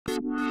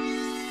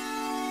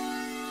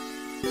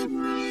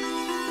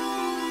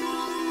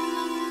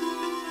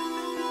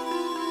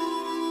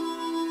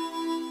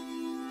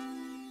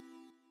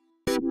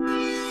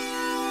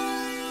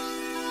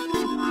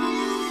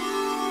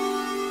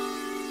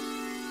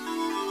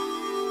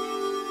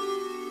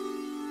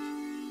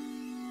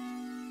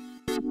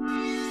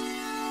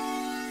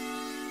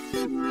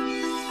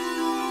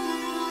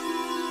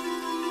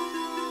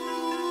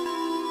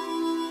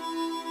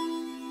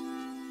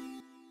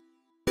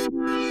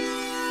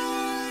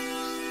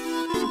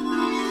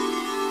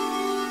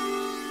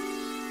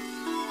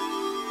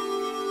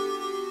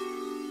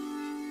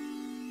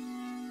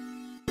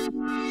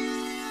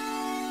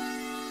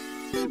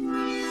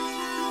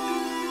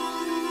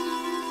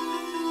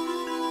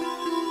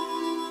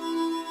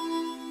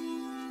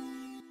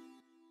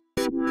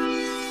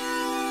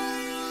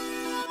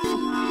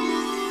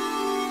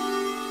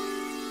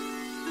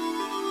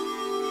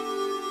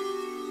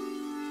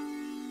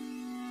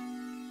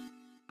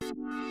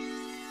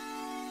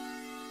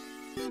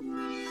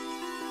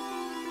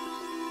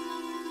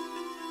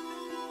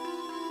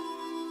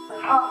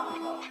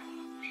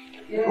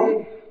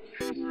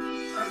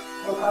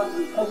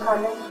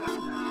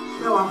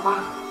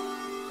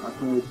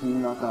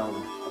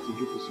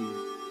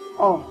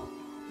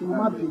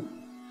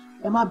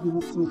Ẹ má bínú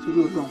sí mi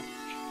torí Ọlọ́run.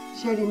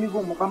 Ṣé rí mi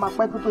gan mo pa máa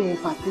pẹ́ tó yẹn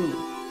pàtì yìí.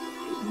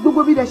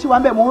 Gbogbo bí ilẹ̀ ṣe wà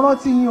ń bẹ̀ mo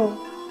rántí yín o.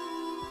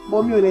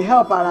 Mo mi ò lè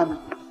help ara mi.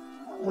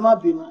 Ẹ má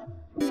bínú.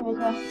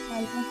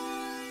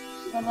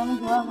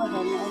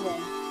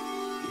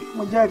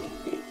 Mo jẹ́rìí.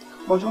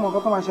 Bọ̀ṣú mọ̀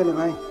nǹkan tó máa ṣẹlẹ̀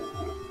báyìí.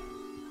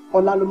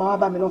 Ọ̀la ló máa wá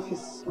bá mi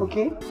lọ́fíìsì,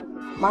 okay?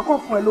 Màá kàn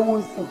fún ẹ lówó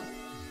ń sìn.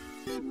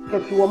 Kẹ̀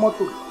fi wọ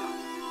mọ́tò.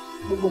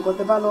 Gbogbo nǹkan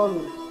tẹ bá lọ́ọ̀nù.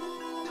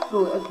 So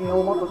ẹ fi yẹn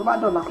wọ mọ́tò tó bá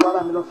dọ̀la kó wá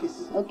bá mi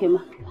lọ́fíìsì. Okay ma.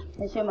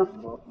 Ẹ ṣé ma.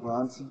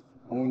 Àǹtí,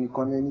 àwọn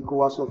nìkan ni ẹni kó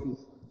wá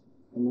sọ́fíìsì.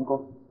 Ẹ̀yin kọ́.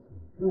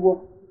 Ìwọ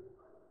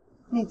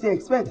ní ti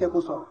expect ẹ kó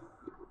sọ̀rọ̀.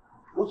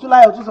 O tún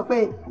láyọ̀ tún sọ pé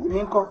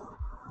èmi ń kọ́.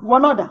 Ìwọ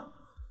náà dà.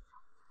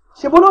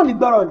 Ṣé bó náà ní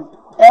gbọ́rọ̀ ni?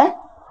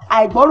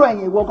 Àìgbọ́rọ̀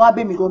ẹ̀yìn ìwọ gan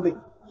abẹ́ mi gan bẹ̀.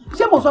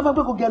 Ṣé mo sọ fún ẹ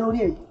pé kò gẹ lórí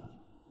ẹ̀ yìí?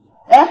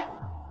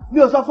 Mi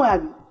ò sọ fún ẹ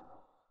àbí?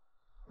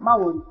 Má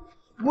wọ̀ ni.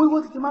 Mo ìwọ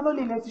títí máa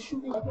lọ́lẹ̀ ilẹ̀ ti ṣú.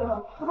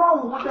 Tó bá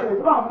wù wọ́n tẹ̀lé,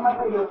 tó bá wù wọ́n máa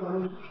tẹ̀lé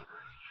ọkùnrin.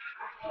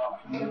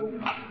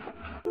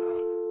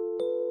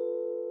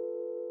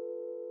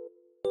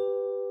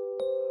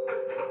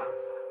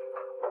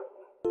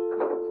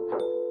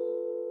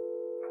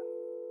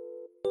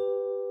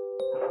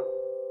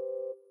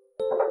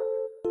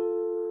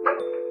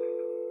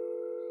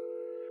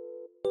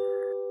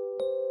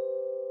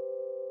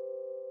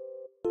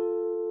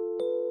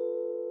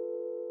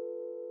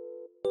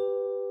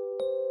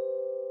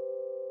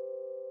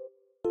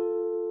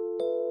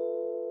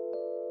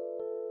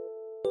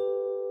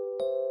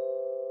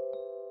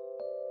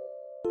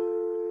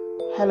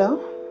 Hello?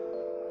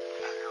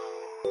 Hello,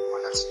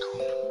 Bolatito.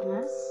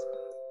 Yes?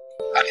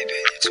 Happy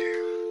birthday to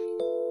you.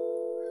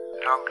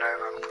 Long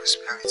life and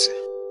prosperity.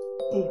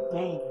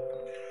 Amen.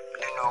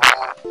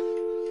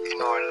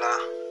 Inola.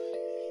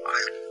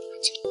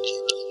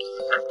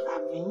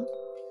 Amen.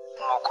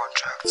 More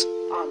contracts.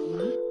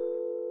 Amen.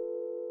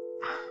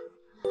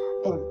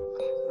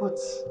 But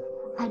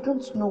I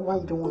don't know why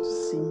you don't want to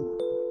see me.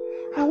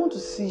 I want to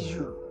see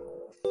you.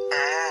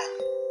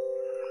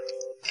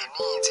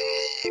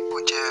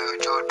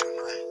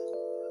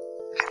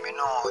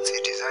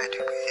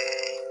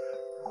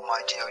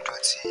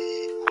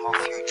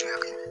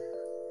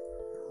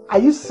 Are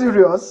you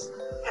serious?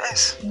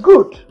 Yes.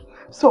 Good.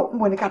 So,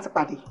 when you catch a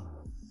party?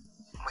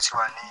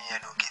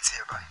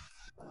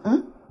 Oh,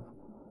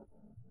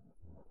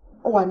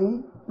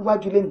 Wani,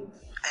 what you learn?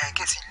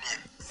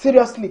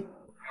 Seriously?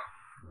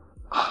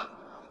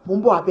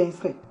 Mumbo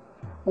abense.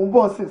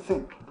 Mumbo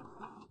sinsin.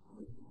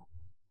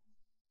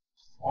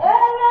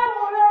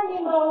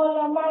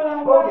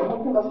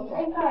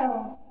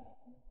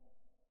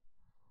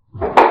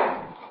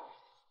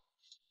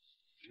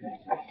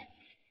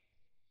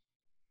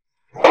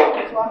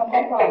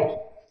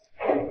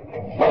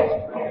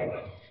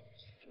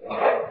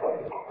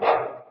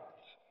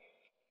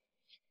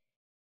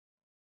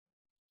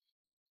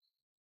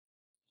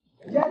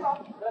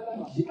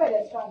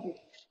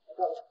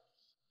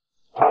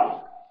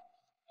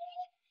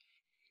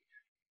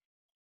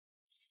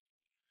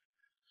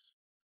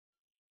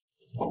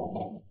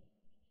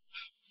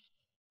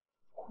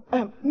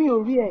 Mi ò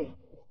rí ẹ.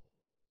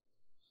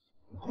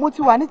 Mo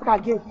ti wà níta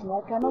gate ni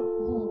I cannot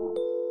see you.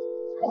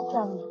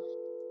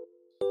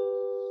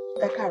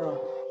 Ẹ káàárọ̀.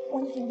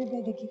 Wọ́n ní kí n gbé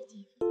birthday gift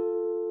yìí.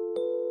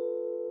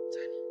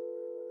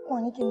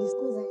 Wọ́n ní kí n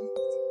disclose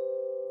identity.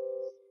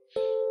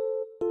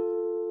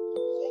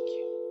 Thank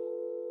you.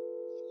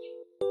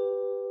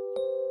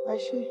 Ẹ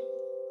ṣé.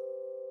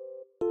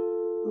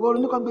 Ìwọ ló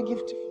ní kó gbé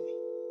gift fún mi.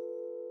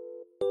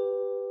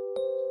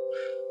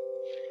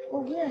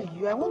 Oh, where are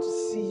you? I want to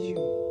see you.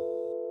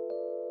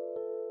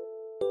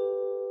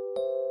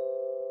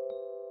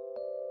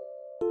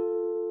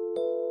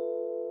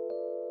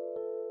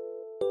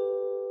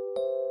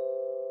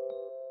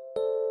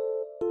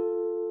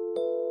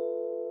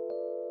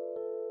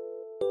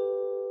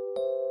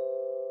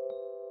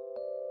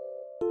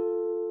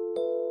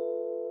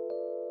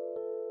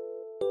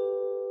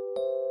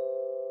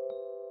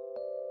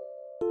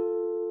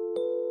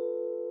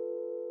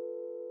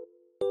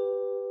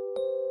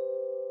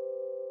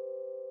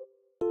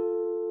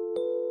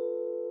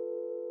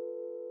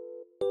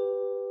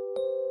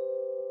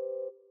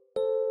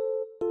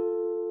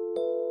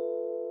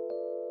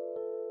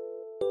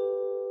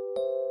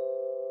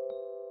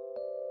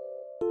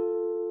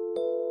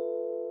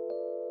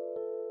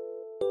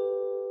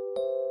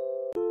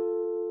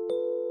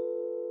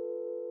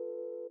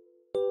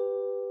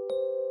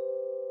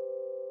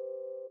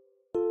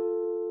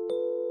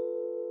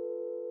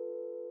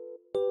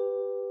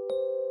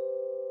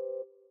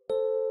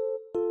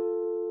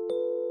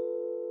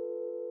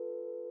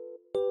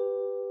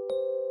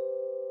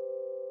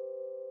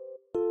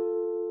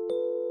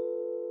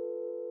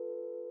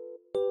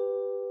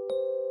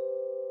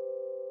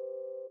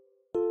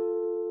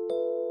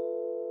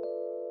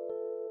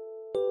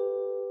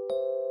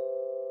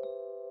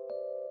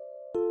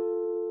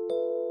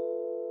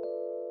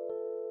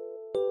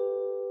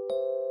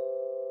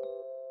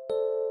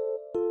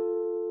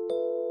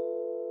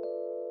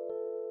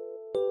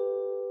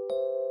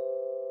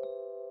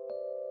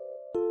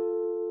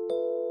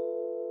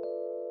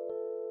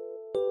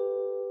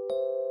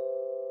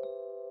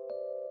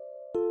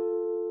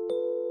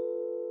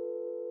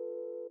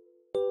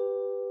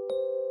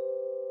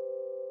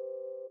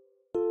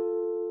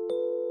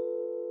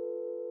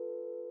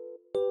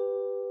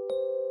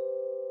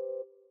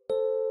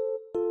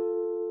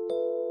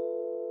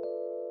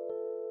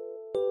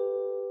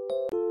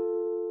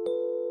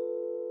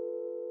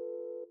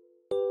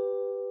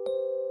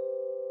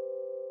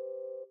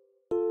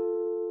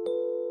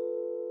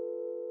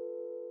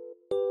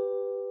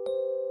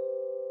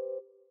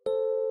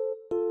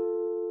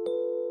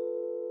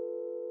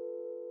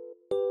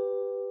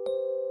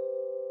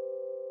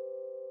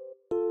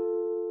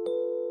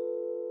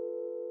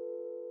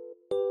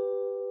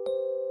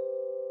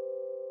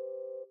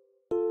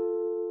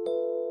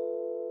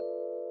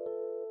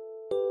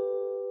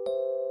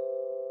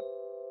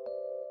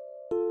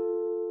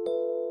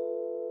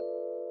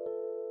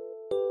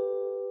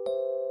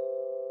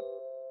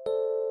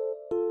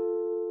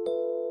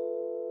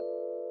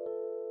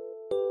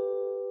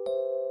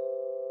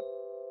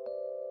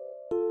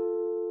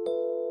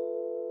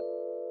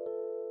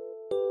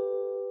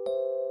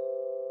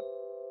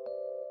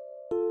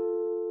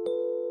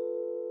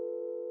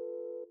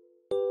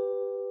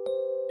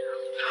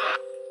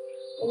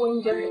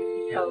 oúnjẹ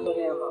 2,000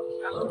 naira.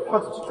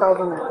 What's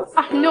 2,000 naira?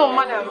 Ah, no,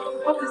 madam.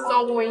 What is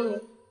sanwó yín?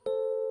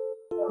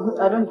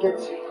 I don't get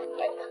you.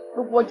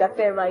 Gbogbo ọjà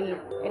tẹ́ ẹ ra yìí,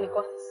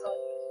 ẹnìkan ti sanwó.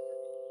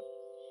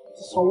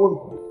 Ti sanwó mi.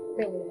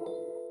 Bẹ́ẹ̀ni.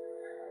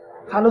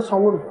 Ta ló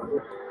sanwó mi?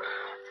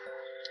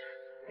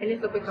 Ẹni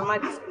sọ pé ká má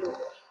display.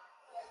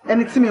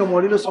 Ẹni tí mi ò mọ̀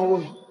rí ló sanwó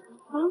mi.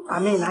 I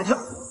mean,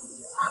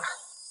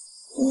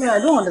 I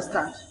don't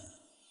understand.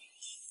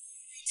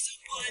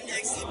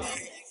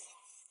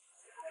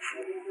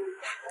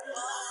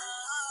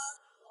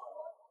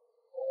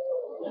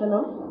 Hello?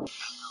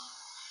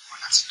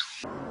 Bolatito.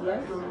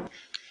 Yes?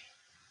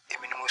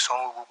 Èmi ni mo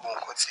sanwó gbogbo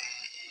nǹkan tí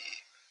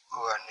ó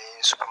wà ní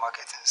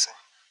supermarket nsìn.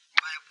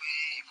 Báyìí pé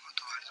nǹkan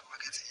tó wà ní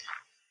supermarket yẹn,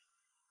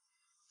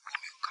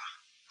 omi ò ká.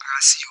 Ara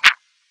sí o.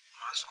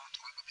 Màá sanwó tó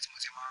gbogbo bí tí mo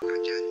ti máa ń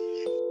rajà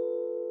nìyẹn.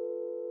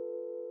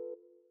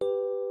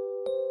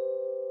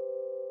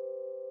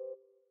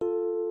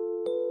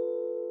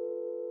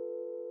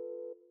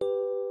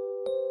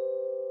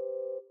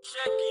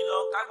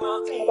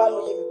 Tí mo bá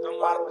lóye mi tó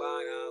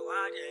parọ́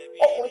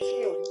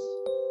ọkùnrin tí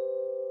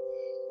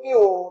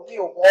mi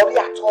ò mọ̀ rí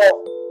àtọ́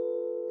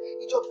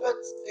ìjọ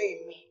birthday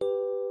mi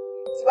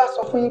tí bá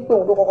sọ fún yín pé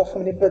òun ló kọ́kọ́ fún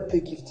mi ní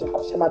birthday gift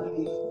nǹkan ṣe máa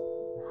believe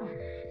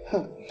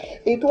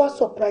èyí tó wá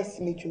surprise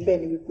mi jù bẹ́ẹ̀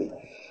ni wípé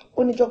ó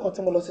níjọ́ kan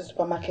tí mo lọ sí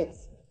supermarket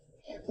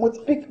mo ti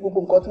pick gbogbo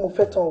nǹkan tí mo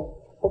fẹ́ tán o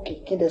ok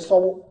kí n dẹ̀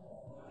sanwó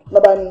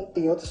lọ́ba ní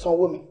èèyàn ti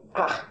sanwó mi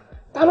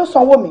ta ló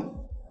sanwó mi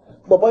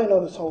bọ̀bọ́ yìí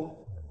náà ló sanwó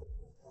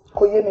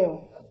kò yé mi o.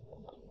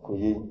 Kò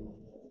yé yín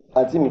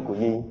àǹtí mi kò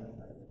yé yín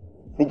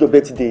níjọ́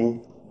birthday yín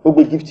ó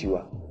gbé gift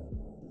wá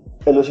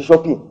ẹ lọ ṣe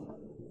shopping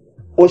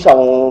ó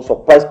ṣàwọn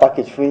surprise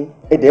package fún yín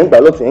ẹ̀dẹ̀ ń gbà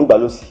lọ́tún ẹ̀ ń gbà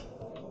lọ́sì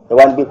ẹ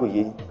wá ń gbé kò yé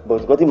yín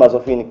but nǹkan tí màá sọ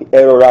fún yín ni pé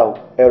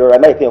ẹ rọra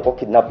má yẹ kí èèyàn kọ́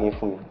kidnap yín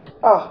fún mi.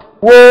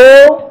 wo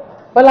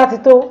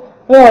Bolatito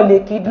wọn ò lè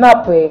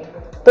kidnap ẹ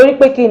torí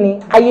pé kí ni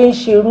ayé ń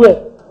ṣerú ẹ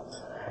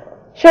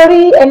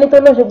sórí ẹni tó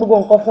ló ṣe gbogbo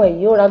nǹkan fún ẹ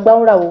yìí ó ra gbá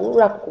ó ra wò ó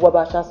ra kókó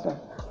bàbá aṣáṣùn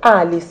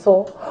a lè sọ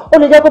ó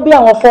lè jẹ́ pé bí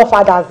àwọn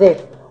forefathers ẹ̀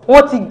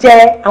wọ́n ti jẹ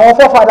àwọn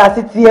forefathers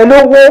tiẹ̀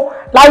lówó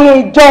láyé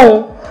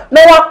ìjọ́un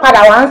náà wá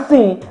padà wá ń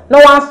sìn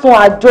náà wá ń sun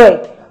àjọ ẹ̀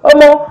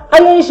ọmọ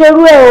ayé ń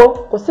ṣerú ẹ o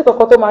kò sí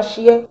kankan tó máa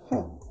ṣe ẹ́.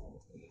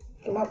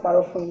 kí n má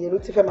parọ́ fún iye ló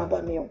ti fẹ́ máa bá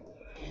mi hàn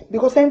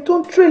because ẹni tó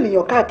ń trail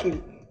èèyàn káàkiri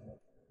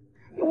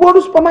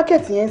wọ́ọ́rù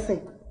supermarket yẹn sìn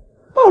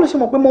báwo ló ṣe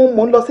mọ̀ pé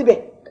mo ń lọ síbẹ̀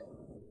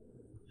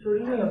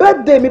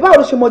birthday mi báwo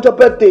ló ṣe mọ ọjọ́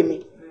birthday mi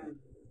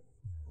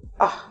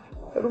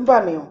ẹ̀rù ń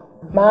bà mí hàn.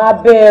 Má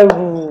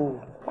bẹ̀rù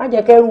má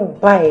jẹ́ kẹ́rù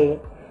bà ẹ́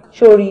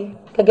sórí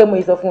gẹ́gẹ́ mo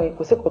sọ fún ẹ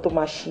kò sí kankan tó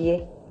máa ṣe ẹ́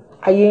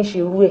ayé ń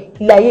ṣerú ẹ̀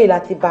ilé ayé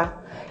láti bá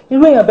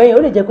irú èèyàn bẹ́yẹn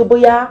ó lè jẹ́ pé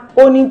bóyá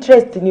ó ní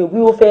interest ní òbí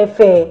ó fẹ́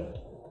fẹ́ ẹ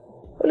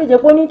ó lè jẹ́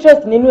pé ó ní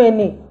interest nínú ẹ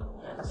nì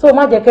so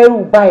má jẹ́ kẹ́rù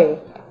bà ẹ́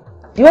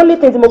the only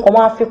thing tí mo kàn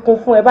máa fi kún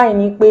fún ẹ báyìí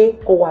ni pé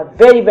kó wà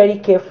very very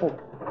careful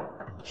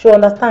ṣé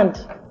understand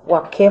wà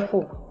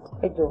careful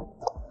ẹ jọ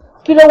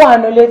kí ló wà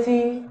nílé tí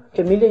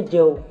èmi lè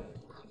jẹ o.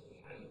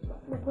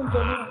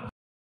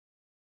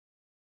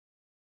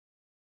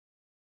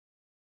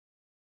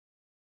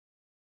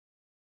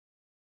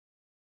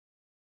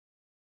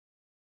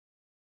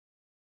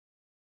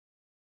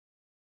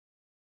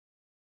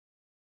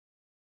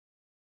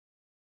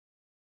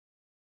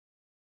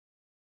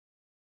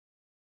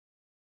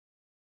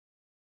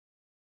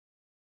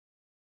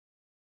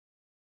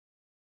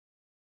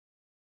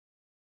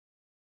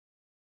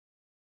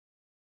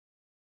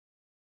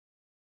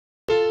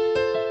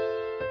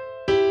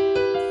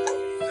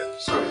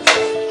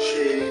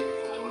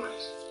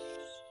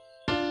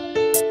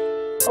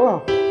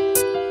 Oh.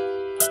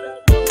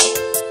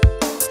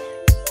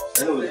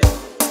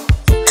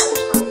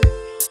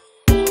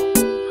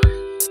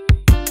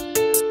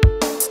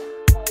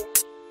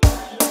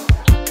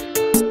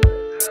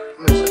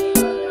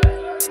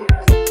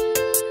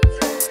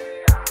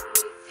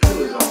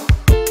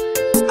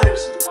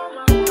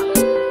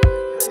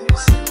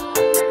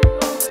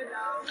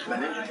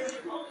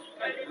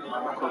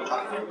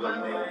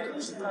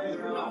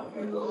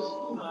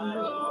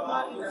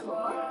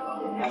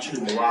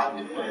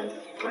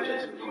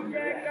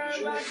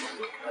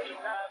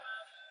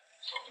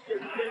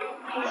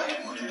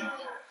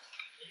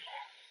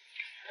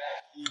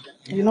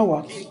 You know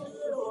what?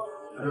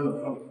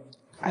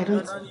 I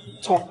don't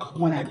talk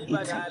when I'm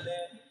eating.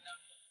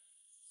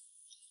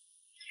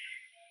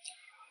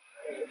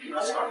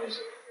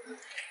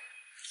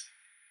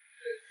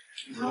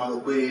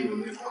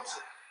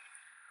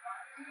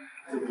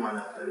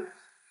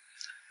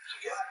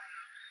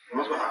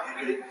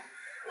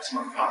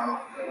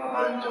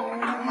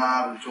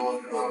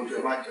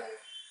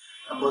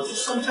 But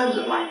sometimes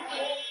in life,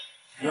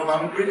 your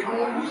man break our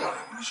rules and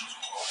regulations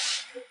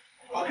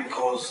all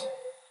because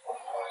of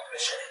our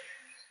pressure.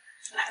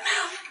 Like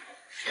now,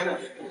 kind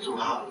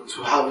of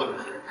to have a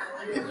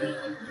big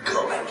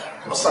girl like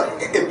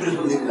you, a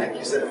beautiful lady like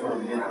you said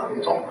from the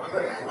end talk.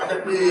 And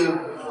then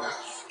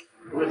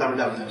we time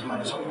down to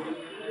my son.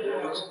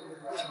 But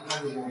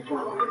sometimes you want to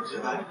talk about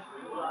your life.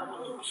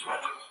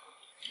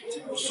 Tí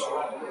mo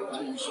sọ̀rọ̀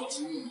tí mo sọ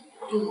tí mi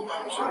tó mo bá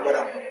mo sọ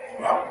gbọ́dọ̀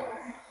wá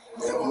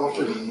I'm not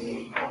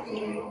really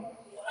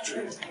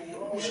trained.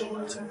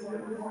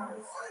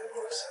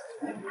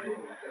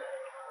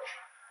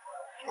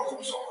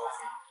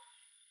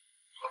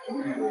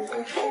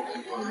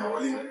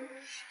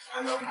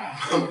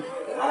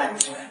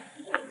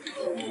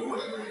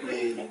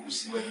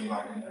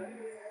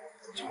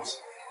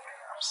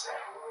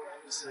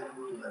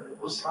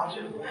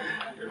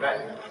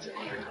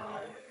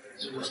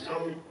 So just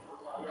tell me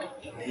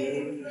your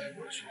name,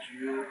 what you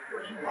do,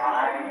 what you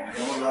buy,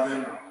 all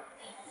that.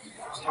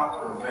 Start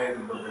a very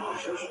good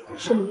relationship.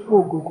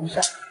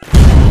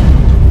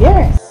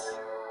 Yes.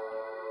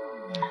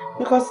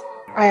 Because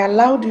I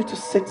allowed you to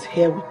sit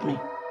here with me.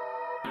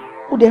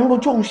 Who then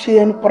wrote you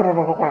share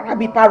I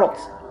be parrot.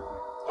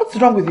 What's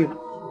wrong with you?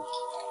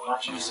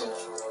 Not yourself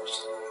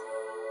first.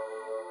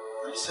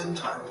 At the same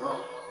time, no.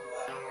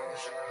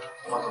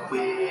 Not a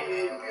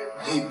way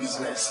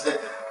business.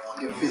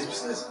 Okay, face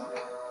business.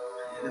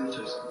 Let me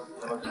tell you something.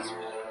 I'm not this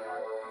way.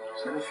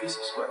 So let me face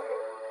the square.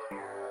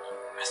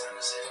 Rest in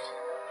the safe.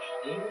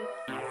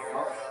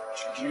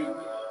 What you do?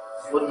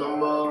 Phone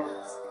number?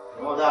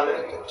 All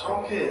that.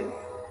 Talking.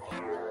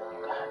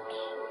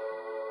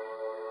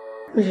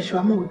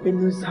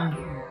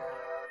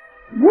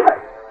 What?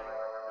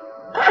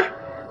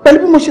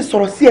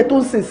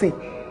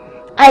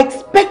 I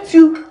expect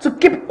you to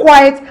keep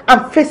quiet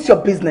and face your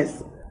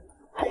business.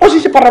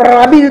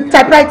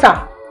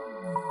 Typewriter.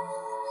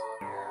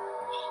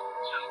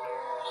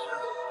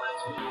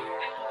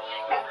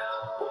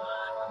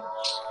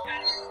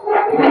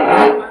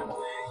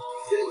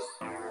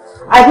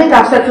 I think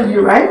I've settled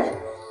you, right?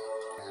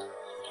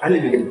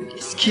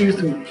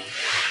 Excuse me.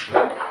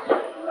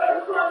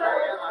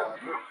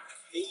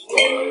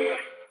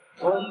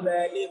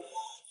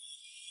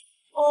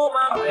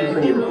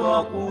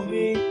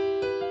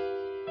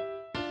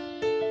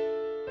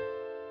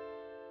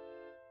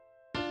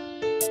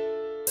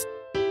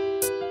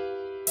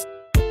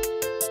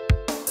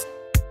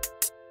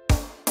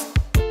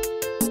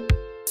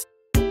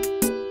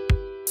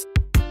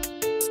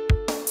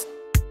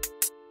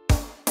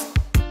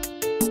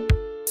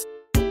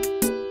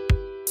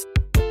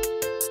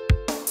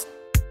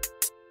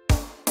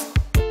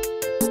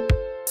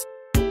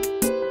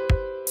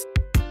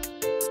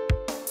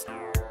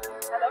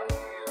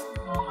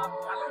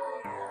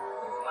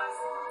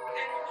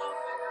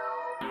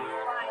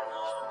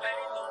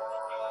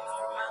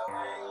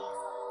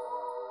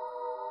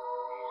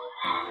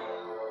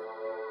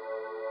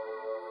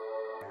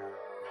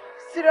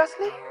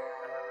 Seriously?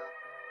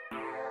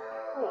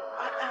 Oh,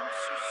 I am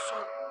so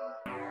sorry.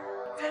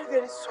 Very,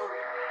 very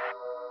sorry.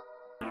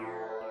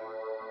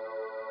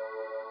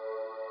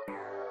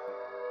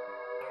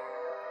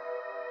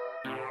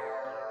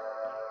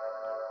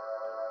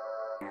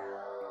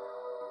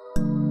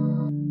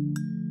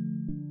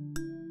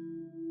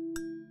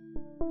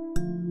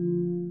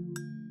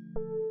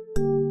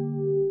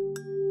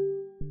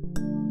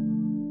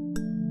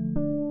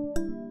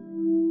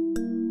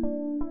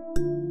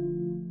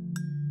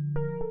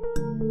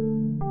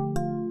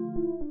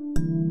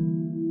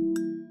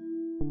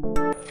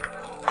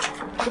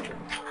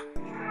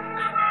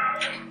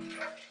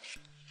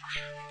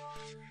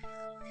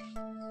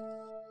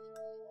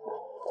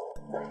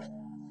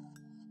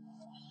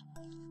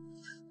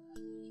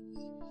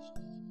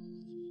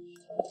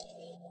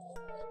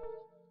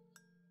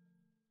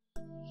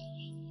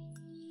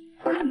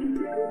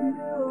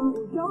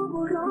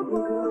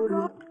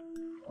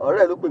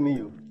 ọ̀rẹ́ ló pè mí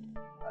yìí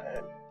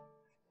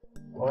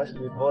wọ́n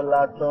ṣe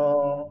bọ́lá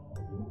tán.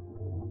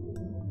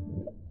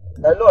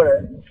 ẹ lọ́rẹ̀.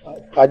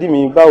 pàdí mi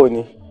báwo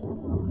ni.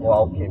 wà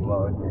òkè mọ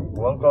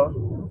wọ́n kọ́.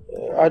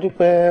 a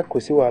dúpẹ́ kò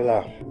sí wàhálà.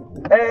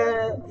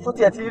 fún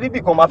tiẹ̀ ti rí bì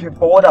kan máa fi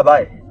fọwọ́ dà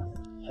báyìí.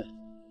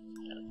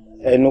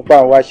 ẹnu pa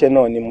àwọn aṣẹ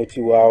náà ni mo ti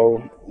wà o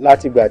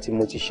látìgbà tí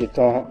mo ti ṣe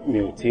tán mi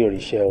ò tí ì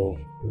ríṣẹ́ o.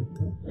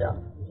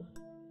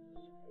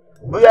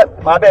 bóyá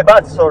màá bẹ́ẹ̀ bá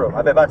ti sọ̀rọ̀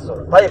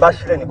táyé bá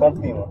sílẹ̀ ní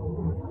kọ́ńpì wọn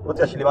ó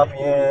tẹ̀ sí lè máa fi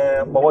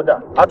yẹn pọwọ́ dà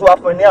á tún wá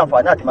fún ẹ ní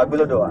àǹfààní àti máa gbé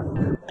lọ́dọ̀ wa.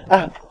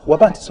 wà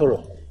bá ti sọ̀rọ̀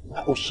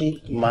o ṣe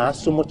màá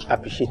so much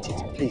appreciate it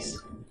please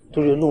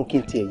torí olóhùn kí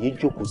n tiẹ̀ yé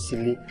jókòó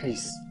sílé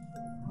please.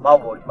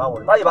 má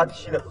wọrí táyé bá ti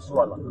sílẹ̀ kò sí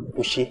wàhálà.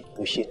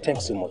 o ṣe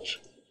thanks so much.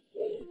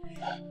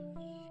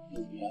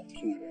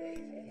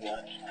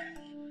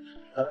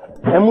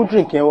 ẹ mú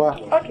drink yẹn wá.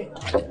 Okay.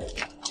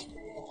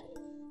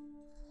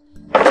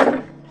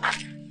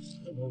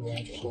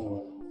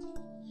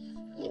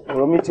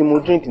 ọ̀rọ̀ mi ti mu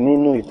drink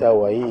nínú ìta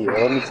wà yìí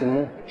ọ̀rọ̀ mi ti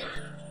mú.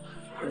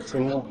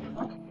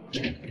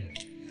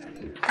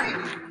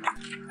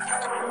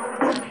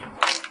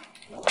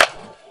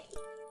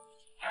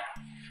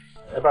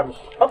 ẹ bá mi.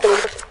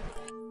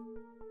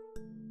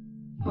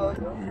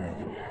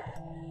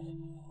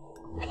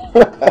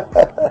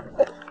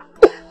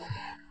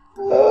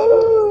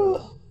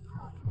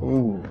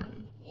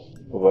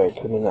 Bàbá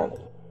ìkírímìnà ni.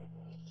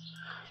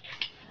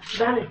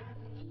 Dáre,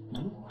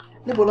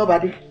 níbo lọ́ba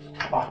dé?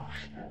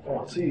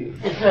 Sí,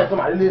 ìfẹ́ tó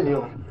máa lé ní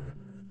o.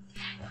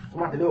 Tó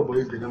máa tẹ̀lé ọ̀bọ̀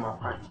ìzèdè máa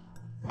pa.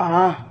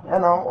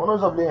 Ẹ̀nà ọ̀nà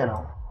ọ̀zọ̀ bí ẹ̀nà.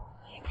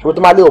 Ṣùgbọ́n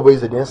tó máa lé ọ̀bọ̀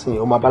ìzèdè ń sìn,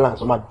 ó máa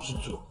balance, ó máa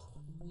tutù.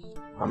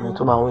 I'm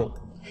to my way.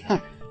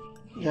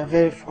 You're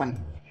very funny.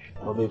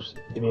 Oh, babes,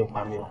 even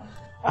Pamio.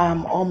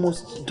 I'm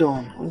almost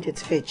done. I'm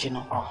just fetching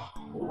up.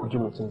 Could you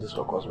meet in this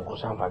focus?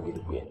 Because I'm back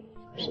again.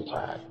 I'm so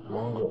tired. I'm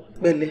hungry.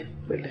 Bele.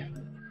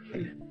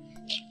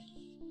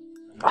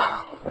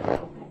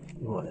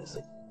 You want to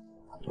say?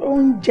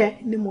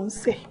 Oúnjẹ ni mo ń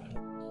sè.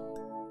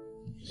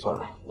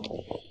 Sorry.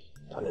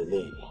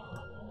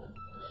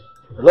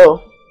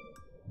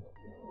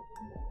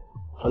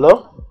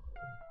 Hello?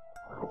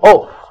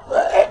 Oh,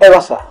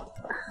 sir.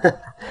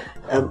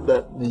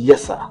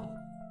 Yes, sir.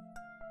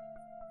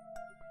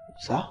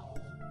 Sir?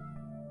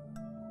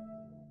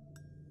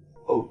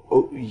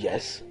 Oh,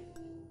 yes.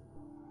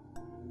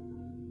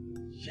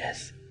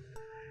 Yes.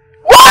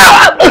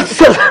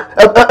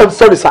 I'm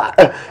sorry, sir.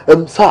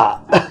 Sir.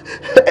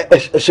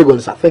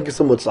 Sir. Thank you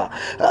so much, sir.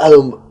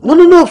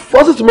 No.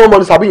 First tomorrow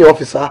morning, I'll be in your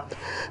office, sir.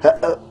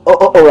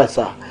 All right,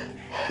 sir.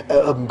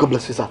 God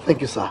bless you, sir.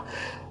 Thank you, sir.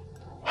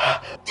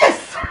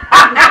 Yes!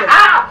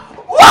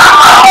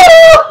 Wow!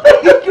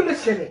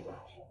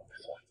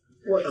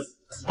 What?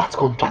 That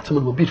contract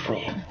will bid for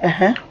you.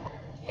 Can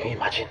you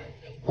imagine?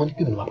 One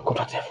people have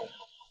contract here.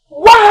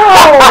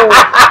 Wow!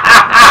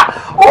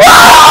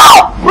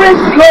 Wow!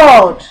 Praise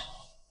God!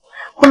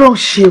 Ọlọ́run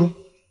ṣeun.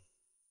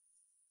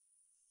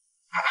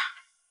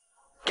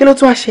 Kí ló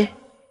tún wá ṣe?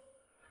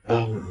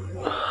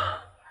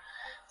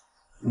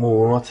 Mo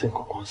rántí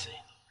nǹkan sí.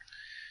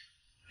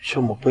 Ṣé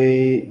o mọ̀ pé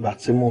ìgbà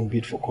tí mo ń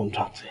bid for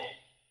contract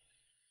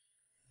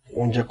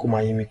wọ́n jẹ́ kó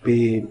máa yé mi pé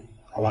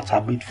àwa ta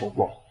bid for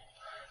gbọ́.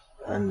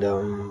 And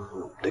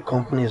the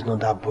company is not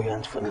that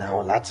buoyant for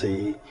now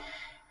láti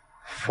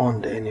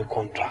fund any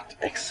contract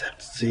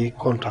except the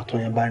contract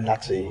yẹn bá ní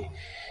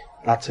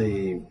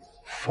láti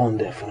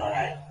fund ẹ̀ fúnra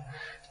rẹ̀.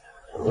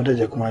 Ó dẹ̀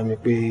jẹ́ kó máa yé mi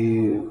pé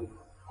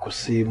kò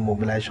sí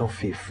mobilization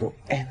fee for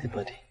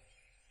anybody.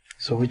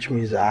 So which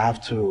means I have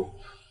to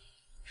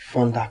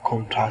fund that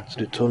contract to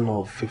the tune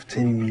of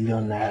 15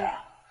 million naira.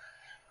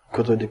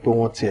 Kó tó di pé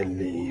wọ́n tiẹ̀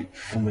lè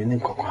fún mi ní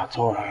nǹkan kan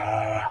àtọ́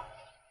rárá.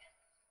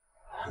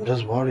 I'm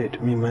just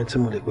worried. Me, my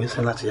team will be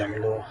wasting that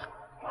yamilo.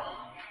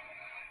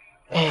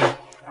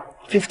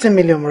 15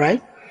 million,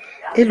 right?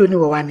 Èló ni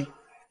wọ́n wá ní.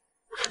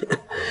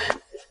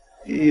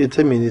 You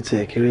tell me it's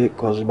a kiri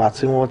because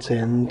but what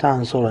and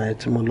dance or a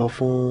mo lọ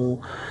fún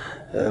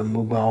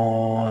gbogbo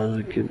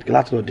àwọn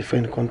láti lọ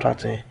defend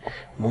contract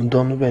mo ń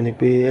dán níbẹ̀ ni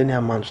pé any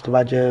amount tó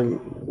bá jẹ́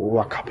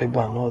wà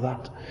capable and all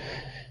that.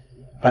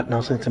 But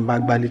now since I'm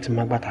back by little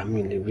magbata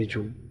mi lè rí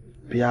ju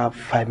bí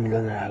 5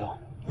 million naira lọ.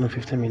 No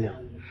 15 million.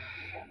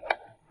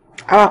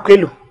 How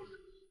much?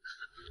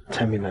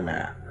 10 million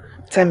naira.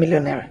 10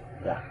 million naira.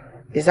 Yeah.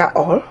 Is that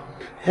all?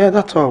 Yeah,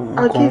 that's all.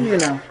 I'll give you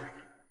now.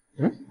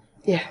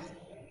 Yeah.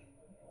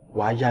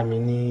 Why yá mi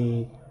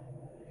ní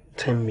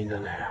 10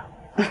 million naira?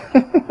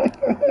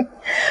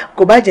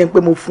 Kò bá jẹ́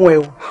pé mo fún ẹ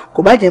o,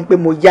 kò bá jẹ́ pé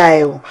mo yá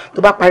ẹ o,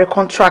 tó bá parí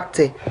contract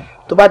ẹ,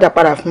 tó bá dá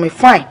padà fún mi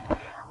fine.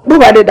 Bó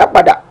bá dé dá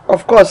padà,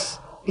 of course,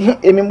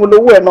 èmi mo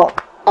lówó ẹ náà,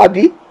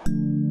 àbí?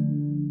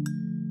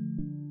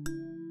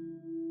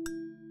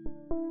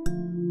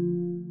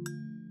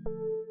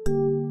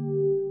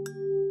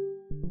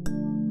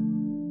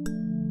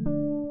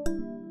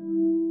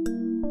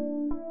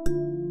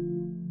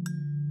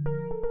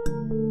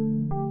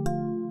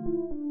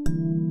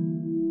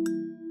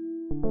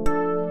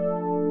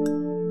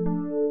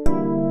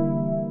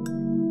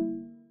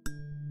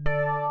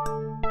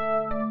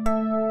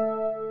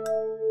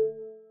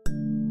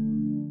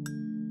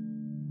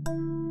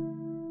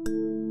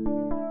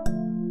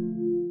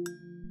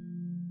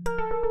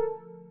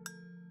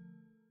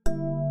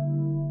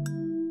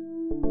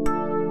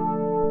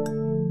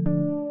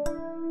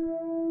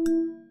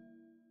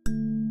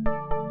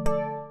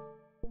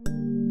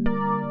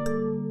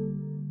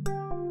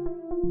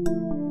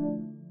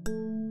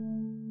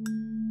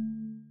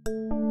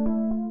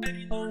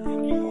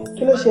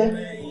 Kí ló ṣe?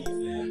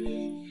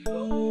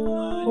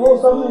 Ó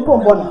sọ fún mi kó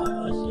ń bọ̀ náà.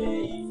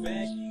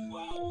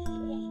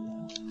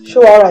 Ṣé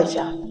wàá ra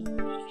ìṣá?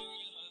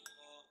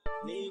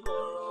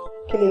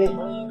 Kí lè lè?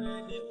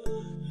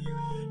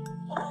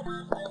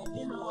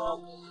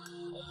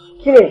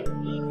 Kí lè?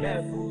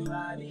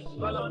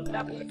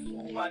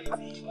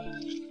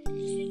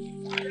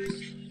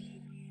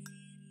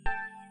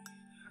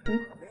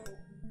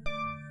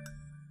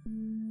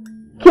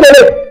 Kí lè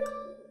lè?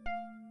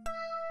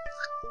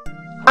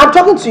 I'm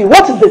talking to you.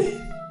 What is this?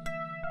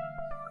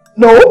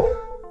 No.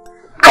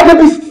 I don't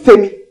be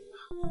saying.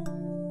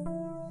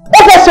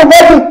 What is your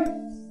wedding?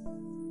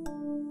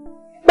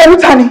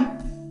 Beritani.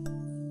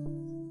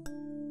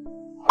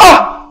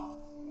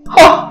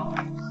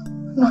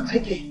 Not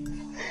again.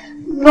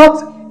 Not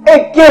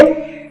again.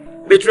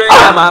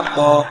 Betrayal máa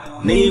pọ̀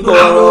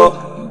nígboro.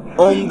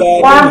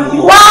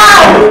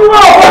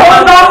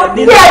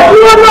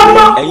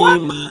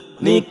 Ẹ̀yin mà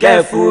ní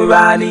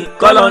kẹfùrà ni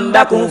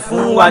kọ́lọ́ńdà kún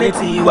fún wa ní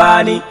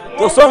tiwa ni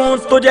kò sóhun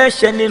tó jẹ́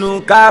ṣe nínú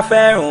ká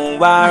fẹ́ràn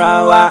wàrà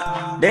wa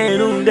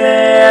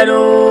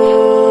dẹnudẹnu.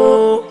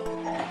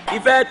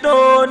 Ìfẹ́ tó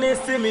ní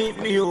sí mi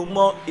mi ò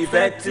mọ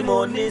ìfẹ́ tí mo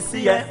ní sí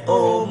ẹ ò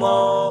mọ.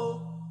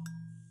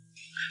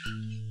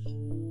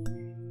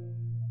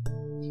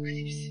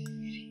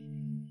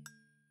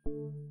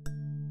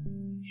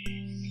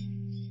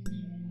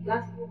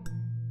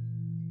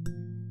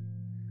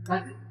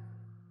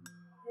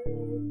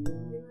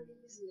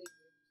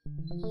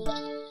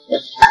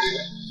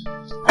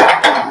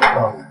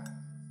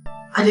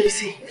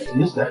 Adébísí.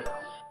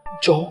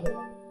 Jọ̀ọ́.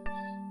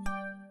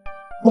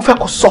 Mo fẹ́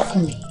kó sọ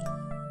fún mi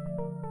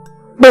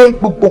pé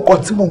gbogbo nǹkan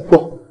tí mo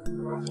gbọ́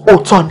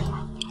òótọ́ ni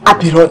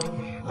àbírọ́ ni.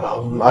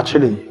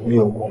 Actually, mi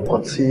ò mọ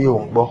nǹkan tí ò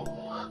ń gbọ́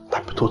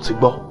tàbí tó ti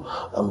gbọ́,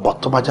 but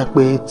tó bá jẹ́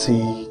pé ti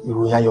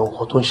ìròyìn ayọ̀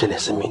nǹkan tó ń ṣẹlẹ̀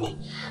sí mi ni,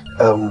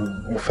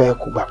 mo fẹ́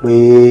kó gbà pé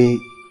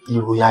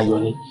ìròyìn ayọ̀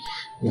ni,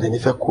 mi lè ní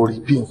fẹ́ kó rí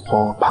bí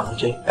nǹkan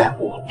bànújẹ́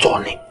òótọ́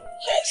ni.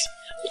 Yes,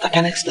 but I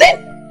can explain.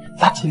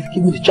 That will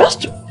give me the chance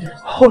to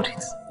hold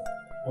it.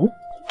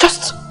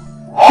 Just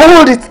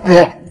hold it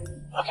there.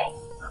 Okay,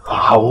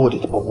 I'll hold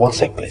it, but one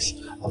sec, please.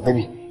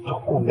 Maybe you're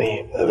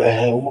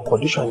over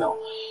condition now.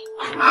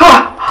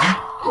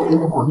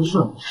 Over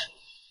condition.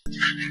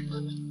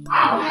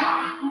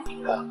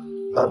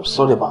 I'm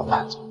sorry about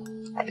that.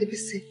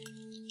 Adébísí,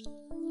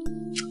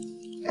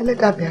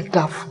 ẹlẹ́dàá mi á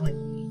dá fún ẹ.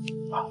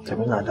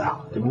 Tèmi náà dá,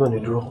 tèmi náà ní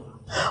dúró.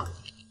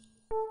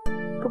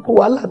 Gbogbo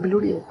wàhálà mi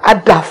lórí ẹ á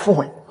dá fún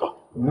ẹ.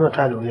 Tèmi náà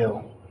try lórí ẹ o,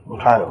 mo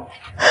try o.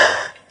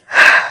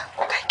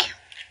 Thank you.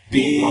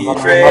 Don't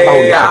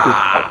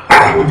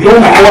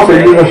force a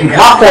leadership.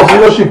 Not force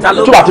leadership.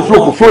 Tó bá ti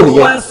flow kò flow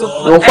nìyẹn.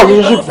 Don't force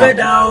leadership.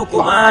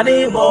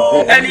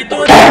 Ẹni tó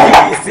ní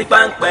ìsí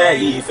páńpẹ́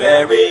ìfẹ́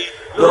rẹ̀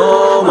ló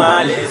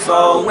máa lè sọ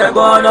òun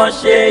ẹ̀gbọ́n náà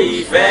ṣe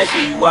ìfẹ́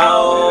ṣì wá o.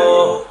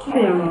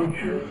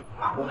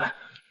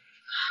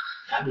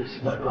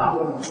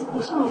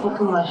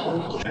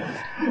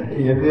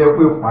 Ìyẹn tó yẹ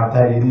pé pàtà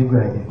yìí nígbà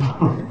yẹn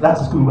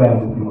láti skul báyìí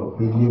mo fi mọ̀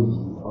pé ilé yìí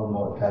ọmọ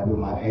ọ̀tá ló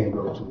máa ẹ̀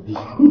lọ tó bí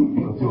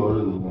ojú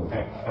ọ̀rọ̀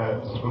nìyẹn.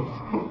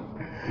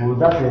 Kò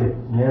dáṣẹ̀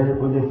yẹn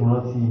ó jẹ́ kí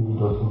wọ́n ti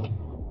Dọ̀tun.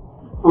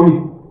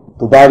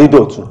 Tó bá rí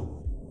Dọ̀tun,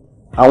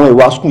 àwọn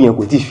ìwà skul yẹn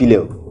kò tí ì filẹ̀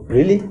o.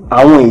 Really?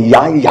 Àwọn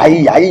ìyá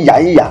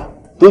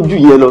tó jù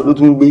yẹn lọ ló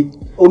tún gbé.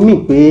 Ó mì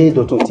pé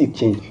Dọ̀tun ti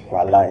change.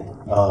 Wàláì.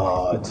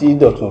 Tí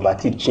Dọ̀tun bá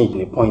ti change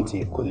ní point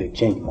kò lè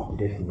change mọ́.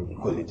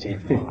 Kò lè change.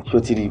 Ṣó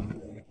ti rí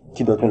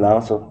tí Dọ̀tun là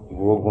ń sọ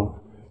ìwọ́gbọ́n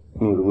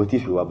mi ò rówó tí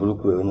ìfìwà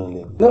burúkú ẹ̀rọ náà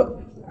lẹ̀. No,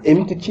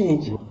 èmi ti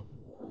change.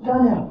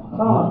 Daniel,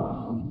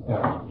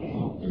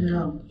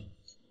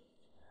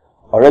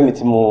 ọ̀rẹ́ mi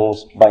tí mo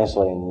bá yín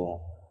sọ yẹn ni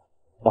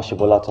wọ́n ṣe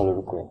Bọ́lá tán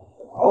lórúkọ ẹ̀.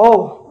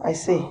 Oh, I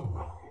see.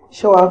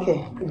 Ṣé wàá okay?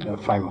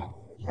 Fine ma.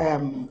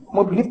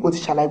 Mo believe kò ti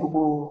ṣàlàyé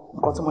gbogbo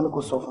nǹkan tí mo ní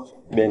kó sọ fún.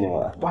 Bẹ́ẹ̀ni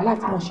wà. Wàhálà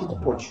tí mo ṣe ti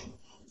pọ̀ jù.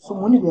 So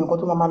mo nílò nǹkan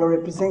tó máa lọ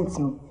represent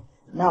me.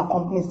 Now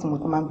companies tí mo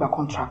ti máa ń gba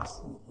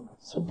contracts.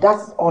 So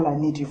that's all I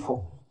need you for.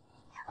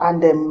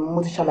 And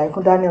mo ti ṣàlàyé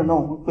fún Daniel náà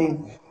wípé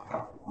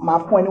máa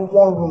fún ẹ ní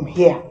 1 room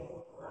here.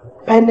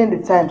 Pending the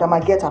time that I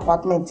might get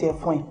apartment here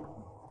fún ẹ.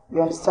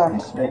 You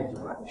understand?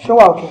 Ṣé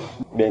wàá okay?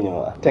 Bẹ́ẹ̀ni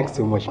wà. Thanks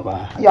so much ma.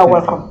 You're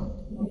welcome.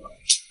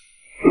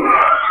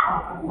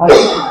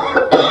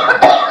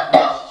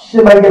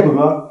 Ṣé máa ń gẹ̀dùn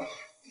náà?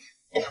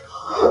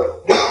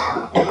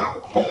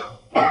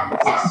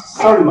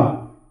 Sorry ma.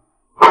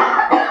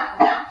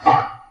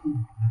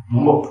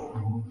 Mbọ̀.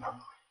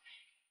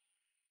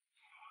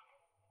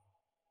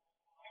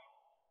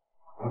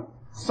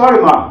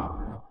 Sorry ma.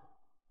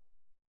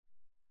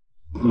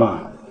 Ma.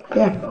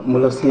 Yeah. Mo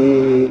lọ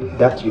sí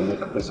That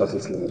Unique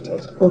Resources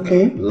Limited.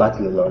 Okay.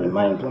 Láti lè lọ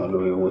remind wọn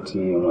lórí owó tí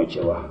wọ́n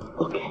jẹ wá.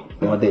 Okay.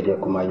 Wọ́n dẹ̀ jẹ́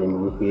kó máa yé mi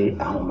wípé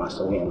àwọn máa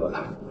sanwó yẹn lọ́la.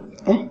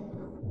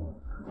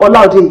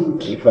 Ọláòdé.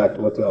 In fact,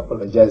 I want to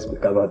apologize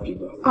because I'm big.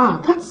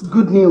 That's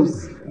good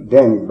news.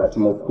 Then, ìgbà tí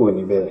mo kúrò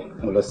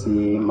níbẹ̀, mo lọ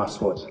sí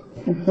Masford.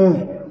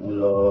 Mo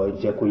lọ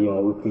jẹ́ kó yé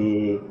wọn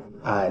wípé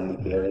a lè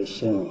bẹ̀rẹ̀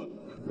iṣẹ́ yẹn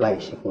láì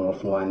ṣe pé wọ́n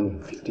fún wa ní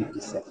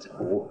 50%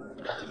 owó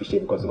láti fi ṣe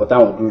because nǹkan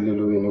táwọn dúró lé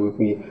lórí ni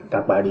wípé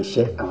ká parí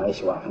iṣẹ́ àwọn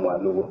ẹ̀ṣẹ̀ wà fún wa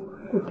lówó.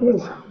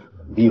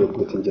 Bí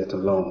ògo ti ń jẹ́ tó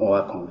lọ́run, wọ́n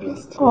wá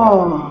convinced.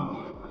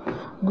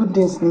 Good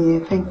news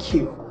nìyẹn, thank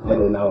you.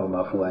 Lẹ́yìn náà wọ́n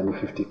máa fún wa ní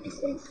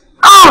 50%.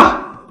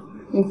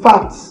 In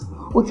fact,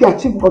 ó ti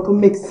achieve nǹkan tó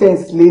make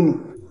sense lẹ́nu.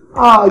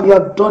 You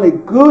have done a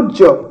good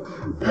job.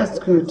 That's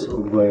good.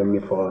 Gbogbo ẹ̀mí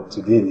for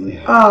today ni.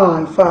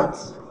 In fact,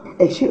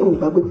 ẹ ṣé o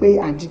gbàgbé pé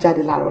à ń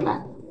jíjáde láàárọ̀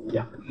la.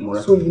 Yeah,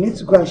 so you need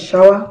to go and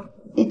shower,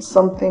 eat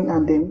something,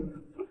 and then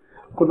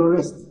go to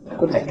rest. I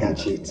can't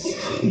cheat.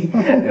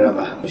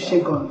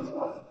 Ṣé gan.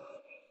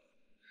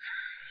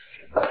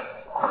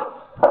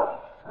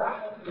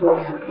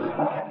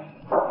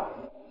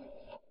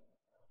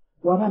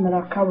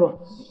 Watermelon,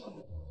 carrots,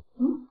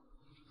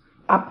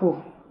 apple,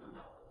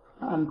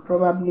 and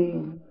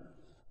probably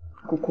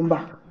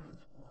cucumber.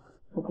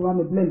 Cucumber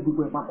may blend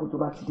gbogbo ẹ̀ papọ̀ tó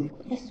bá ti dé.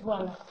 Yes,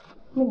 wala.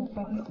 Mi ò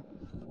fẹ́.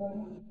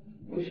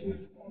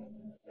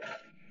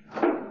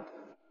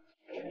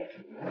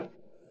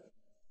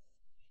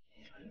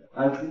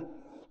 Auntie.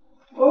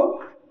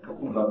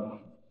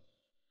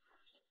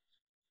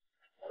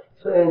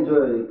 So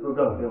enjoy the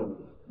program film.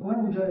 Wọ́n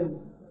enjoy it.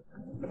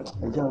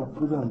 Ẹja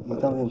program bí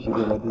táwọn ṣe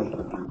lè lọ́dún.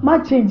 Má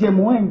change ẹ̀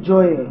mọ́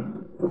enjoy ẹ̀.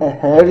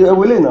 Ẹ̀rí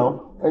ẹwọ ilé náà,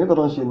 ẹni kan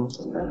tó ń ṣe ni.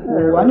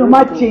 Wà ní o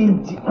má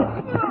change.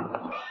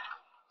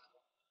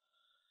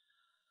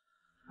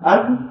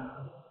 Auntie.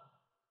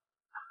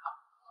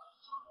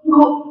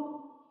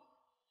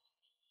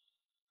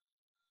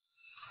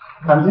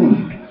 Àǹtí mi.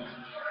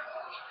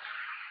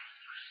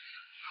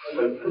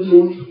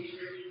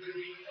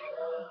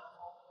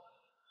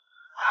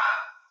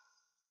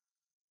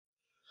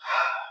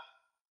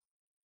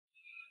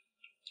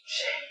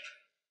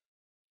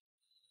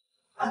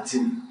 Àǹtí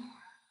mi,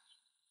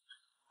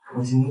 mo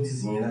ti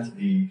notice yẹn láti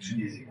bí 2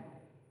 days ago.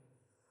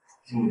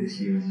 Tí mo lè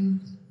ṣe rí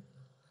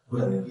ó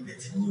dàbí ìbílẹ̀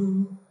tí ní oyún.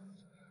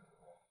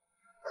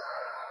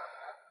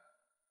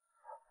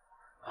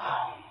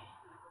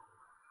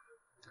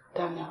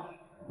 Daniel.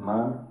 Ma.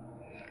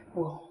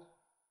 Wo,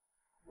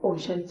 o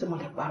ṣe ní tí mo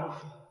lè parọ́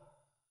fún.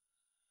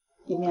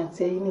 Èmi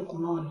àti ẹ̀yin nìkan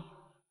náà ni.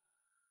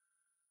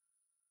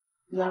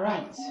 You are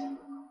right.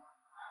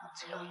 Mo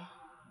ti lóyún.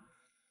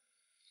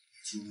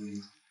 Ti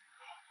lóyún.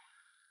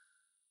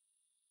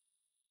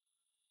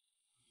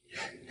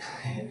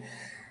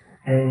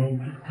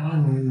 Táwọn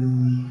ni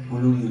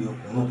olórí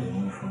ọkùnrin náà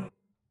tẹ̀lé fún.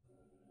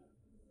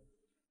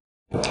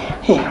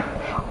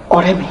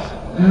 Ọ̀rẹ́ mi,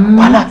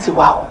 wàhálà ti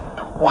wà o.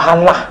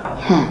 Wàhálà.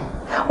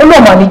 Ó lọ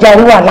mà níjà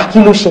rí wàhálà kí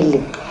ló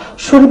ṣẹlẹ̀.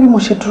 Sórí bí mo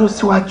ṣe dúró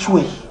síwájú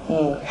ẹ̀.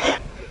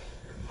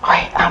 I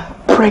am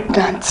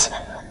pregnant.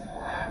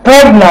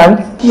 Pregnant?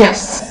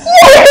 Yes.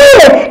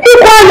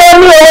 Ikú ayọ̀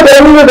ní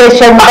ọ̀rẹ́ mi rẹ̀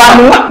ṣe ń bá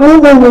mi.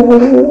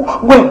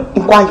 Well,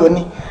 ikú ayọ̀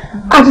ni.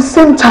 At the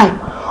same time,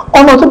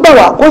 ọ̀nà tó gbà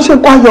wá kó ṣe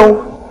ikú ayọ̀ o.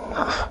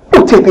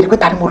 Ó ti ìbéèrè pé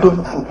ta ni mo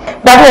lóyún fún.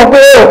 Gbàgbọ́ pé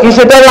ò kì í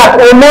ṣe dọ́là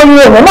olóyún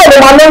òun náà ló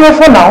máa lóyún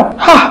fún náà.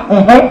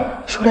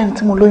 Ṣọ́ra ẹni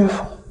tí mo lóyún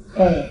fún.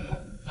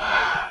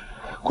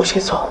 Kò ṣe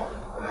sọ.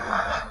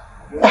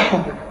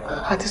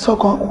 Àti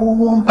sọ́gan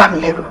wọ́n ń bà mí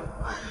lẹ́rù.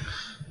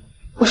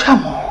 Ó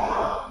ṣàmọ́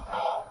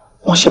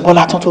wọ́n ṣe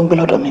Bọ́lá tán tó ń gbé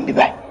lọ́dọ̀ mi bí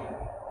báyìí.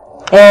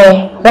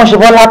 Wọ́n ṣe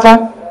Bọ́lá tán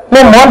mo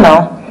mọ̀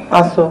náà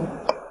aṣọ.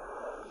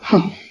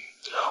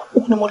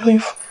 Òun ni mo lóyún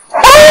fún.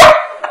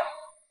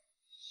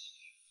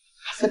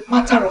 As a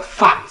matter of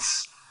fact,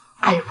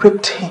 I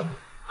raped him.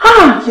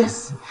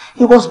 Yes,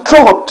 he was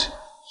drugged.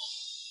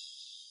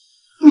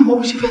 Mi mọ̀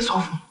bó ṣe fẹ́ sọ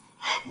fún.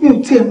 Mi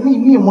ò tiẹ̀ mi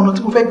ìmọ̀nà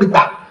tí mo fẹ́ gbé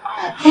gbà.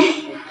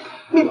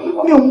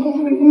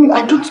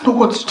 I don't know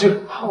what to do.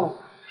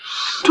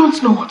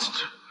 Don't know what to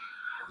do.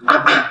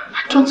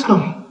 I don't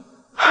know.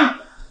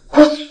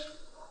 But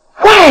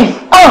why?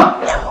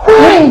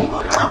 Why?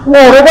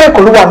 Wọ́n ọ̀rọ̀ wá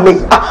ìkọlù wà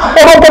lẹ́yìn.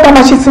 Ọ̀rọ̀ bọ́ta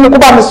máa ṣe sínú kó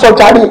bá mi sọ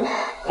jàre.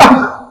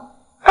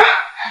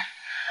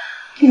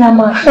 Kí la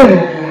máa ṣe?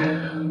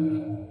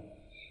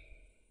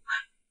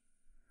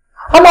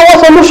 A máa wá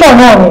solution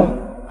náà ni.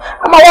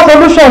 A máa wá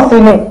solution sí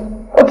ni.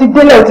 Ó ti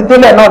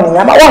délẹ̀ náà ni.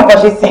 A máa wá nǹkan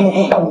ṣe sí ni.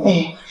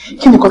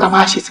 Kí ni nǹkan tá a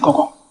máa ṣe sí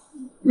gangan?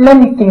 Let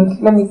me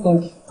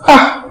think.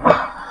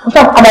 Mo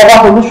ṣáà a máa wá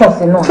solution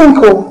sí náà. Think.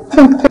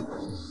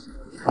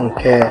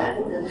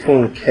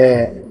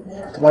 Fúnkẹ́,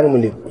 tó bá ní mo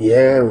lè pè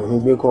ẹ́ òní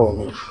gbé kọ́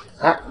mi.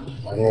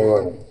 Wà ní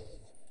ìrọ̀ ni.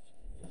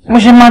 Mo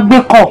ṣe máa gbé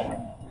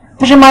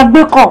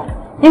kọ̀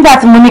nígbà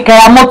tí mo ní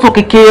kẹ́ra mọ́tò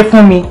kékeré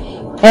fún mi.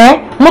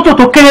 Mọ́tò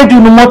tó kéré jù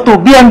ní mọ́tò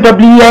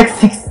BMW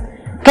X6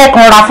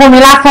 kẹ́kàn rà fún mi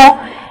lásán.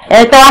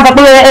 Tó wá sọ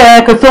pé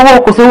kò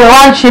sówó ẹ wá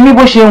ń ṣe mí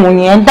bó ṣe wù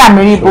yẹn ń dà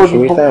mí rí bó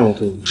dùn. Ṣòwò táìmù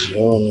tó jẹ́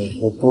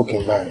ọ̀nà mo broke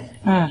in báyìí.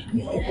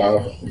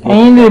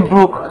 Ẹ̀yin lè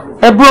broke.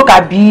 Ẹ broke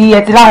àbí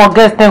ẹ ti láwọn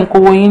guest ẹ̀ ń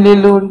kówó yín lé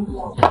lórí.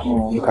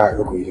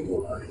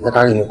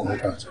 Carry no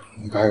contract.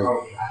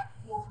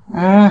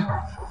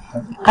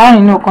 Carry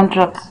no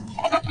contract.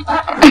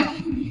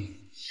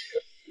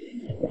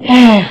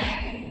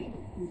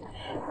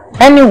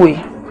 Anyway,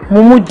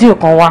 mo mú deal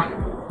kan wá.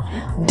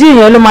 Deal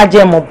yẹn ló máa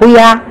jẹ́ mọ̀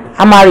bóyá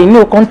a máa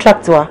renew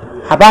contract wa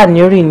àbá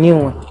ní renew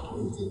wọn.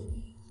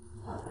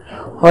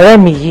 Ọ̀rẹ́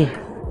mi yìí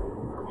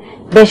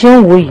bẹ́ẹ̀ ṣe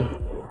ń wò yìí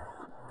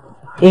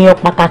èèyàn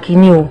pàtàkì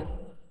ni o,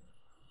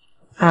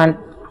 and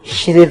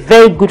she's a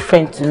very good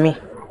friend to me.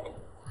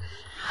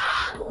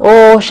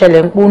 Ó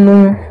ṣẹlẹ̀ ń pọ́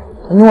oyún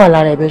wà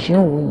lára ẹ̀bẹ̀ ṣe ń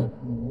wò ní.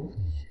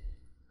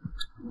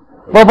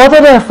 Bọ̀bọ̀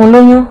tó bẹ̀ fún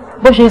lóyún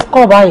bó ṣe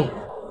score báyìí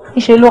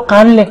níṣe ló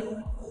kà ń lẹ̀.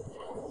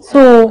 So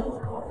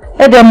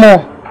ẹ̀dẹ̀ mọ̀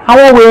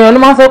àwọn òwe èèyàn ló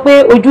máa ń sọ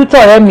pé ojú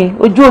tọ̀rẹ́ mi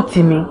ojú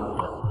òtì mi.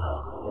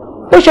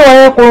 Bó ṣe wà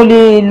yẹn kò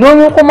lè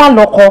lóyún kó má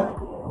lọ́kọ.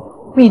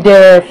 Mi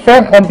dẹ̀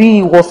fẹ́ nǹkan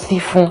bí ìwọ̀sí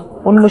fún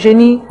un mo ṣe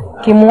ní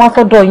kí n mú wá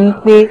sọ́dọ̀ yín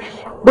pé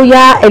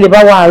bóyá ẹ lè bá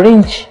wa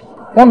arrange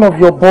one of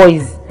your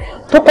boys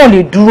tó kàn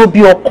lè dúró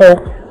bí ọkọ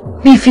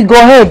bí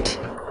figurehead.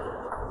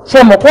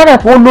 Ṣé mọ̀ kó rẹ̀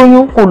pé ó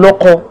lóyún kò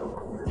lọ́kọ.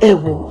 Ẹ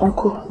wo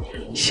uncle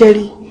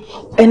Sherry,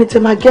 ẹni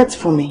tẹ́ máa get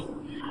fún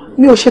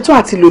mi ò ṣetán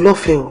àti lò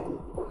lọ́fẹ̀ẹ́ o.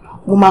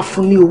 Mo máa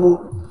fún ní owó,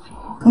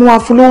 mo máa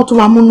fún lówó tó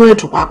máa múnú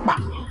ẹ̀dùn pàápàá.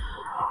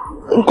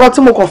 Nǹkan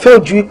tí mo kàn fẹ́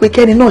ojú wípé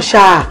kẹ́ni náà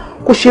ṣáà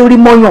kó ṣe rí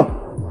mọ́yàn,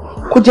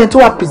 kó jẹ́ tó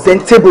wà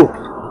presentable,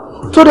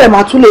 tó dẹ̀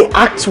máa tún lè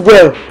act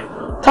well.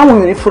 Táwọn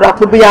èèyàn ní fura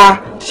pé bóyá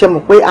ṣe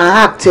mọ̀ pé à ń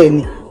act ẹ̀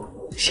ni.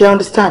 Ṣé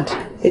understand?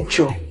 Ẹ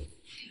jọ.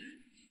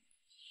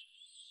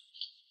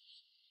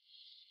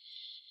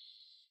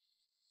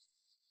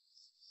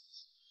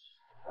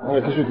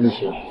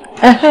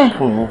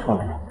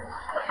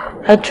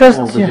 I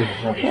trust you.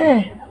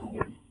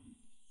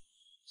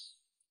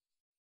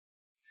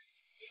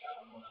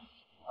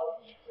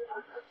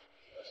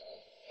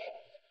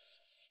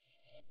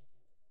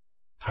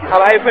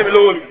 àlàyé fẹ́ mi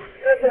lówó mi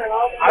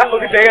alákòó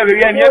ti bẹ̀rẹ̀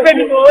rẹ̀ ẹni ẹgbẹ́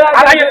mi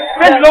àlàyé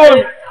fẹ́ mi lówó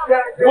mi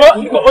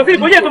wo òsì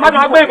ìbòjì ètò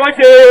máa gbé nǹkan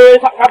ṣe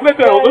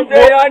kàpẹ́tọ̀ ẹ̀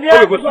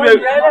olùkọ́ sí mi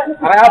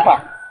àlàyé àfà.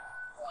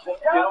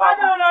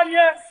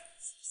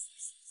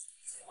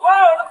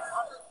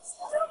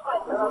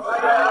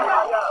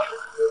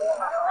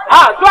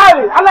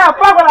 Tuwari aláyà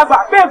fún àgbàlagbà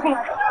gbé fún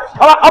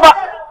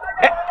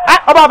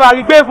ọba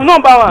àbàrí gbé fún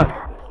nọ́mbà wọn.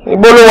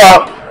 Ìgbóló wa.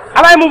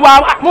 Aláyé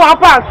mú wa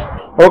pass.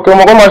 Ok,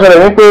 mo kọ́ máa ṣẹlẹ̀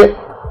ní pé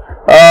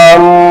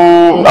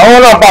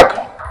àwọn náà park.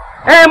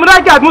 Mo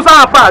dájú àti Musa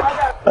náà park.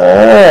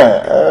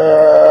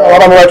 Àwọn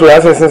bá mi wá tó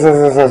yà sí.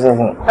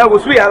 Ẹ wò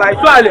sùn yàrá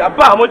Tuwari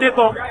àbá àmọ́dé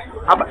tán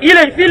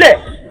ilé ìfilẹ̀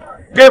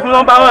gbé fún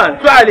nọ́mbà wọn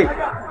Tuwari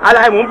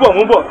aláyé mú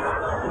bọ̀.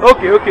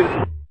 Ok.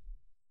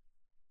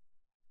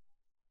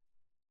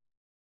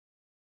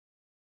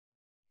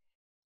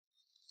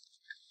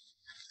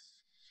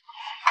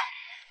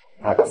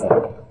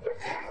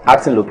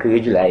 Acting ló kéré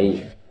jù láyé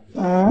yìí.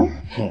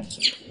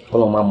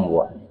 Ọlọ́run máa mú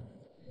wa.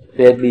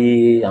 Fẹ́ pé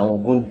àwọn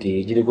Ògúndé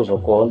Jídé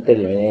Kosoko ń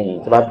tẹ̀lé mi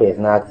lẹ́yìn tó bá bẹ̀rẹ̀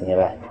sí náà acting yẹn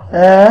báyìí.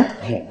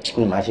 Kí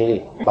ni màá ṣe lè?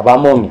 Bàbá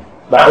mọ̀ mi.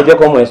 Bàbá ọjọ́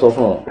kọ́ mọ̀ ẹ sọ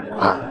fún wọn.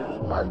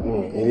 Màdùn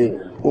eré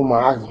ó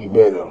máa jù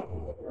bẹ́ẹ̀ lọ.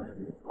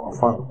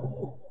 Ọ̀fọ̀n.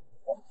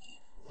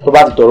 Tó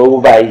bá ti tọrọ owó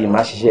báyìí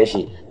máa ṣiṣẹ́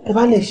ṣe. Ẹ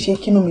bá lè ṣe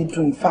kínú mi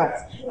dùn in fact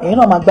ẹ̀yin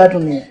náà máa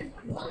gbádùn mi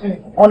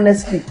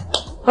honestly.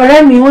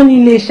 Ọ̀rẹ́ mi wọ́n ní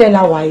ilé iṣẹ́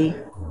la wà yìí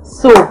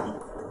so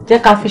jẹ́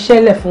ká fi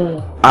ṣẹlẹ̀ fún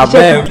wọn.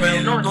 Abẹ́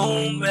ìpinnu tó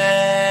ń bẹ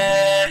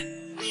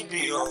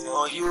níbi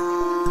ọ̀rọ̀ yóò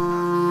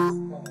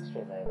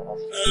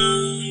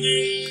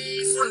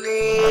fún ní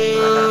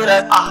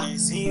rẹ̀ kìí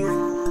sí o.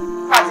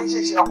 Láti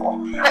ṣe ọkọ̀.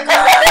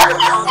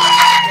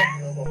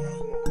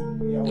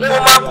 Mo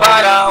máa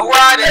padà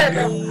wá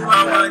dẹ̀kun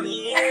àwọn ní.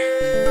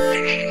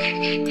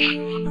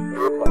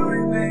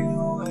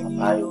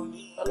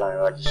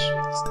 Olaiya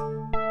sweet.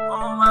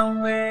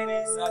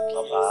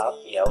 Bàbá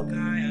ìyàwó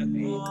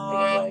mi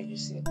nígbà yìí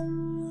sí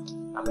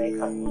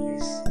American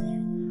movies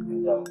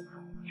and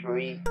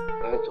three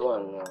tó wà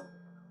nù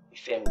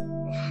ìfẹ́ mi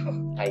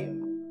ayọ̀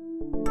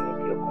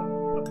níbi ọkàn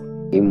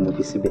èmi mo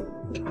fi síbẹ̀.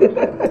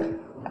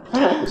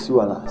 Kò sí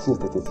wàhálà sí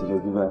ìtẹ̀tẹ̀ tí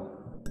yọjú báyìí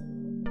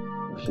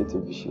mo ṣe tí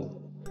bí ṣe.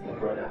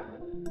 Brother,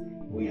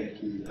 ó yẹ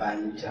kí bá ń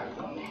jà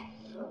kan ní.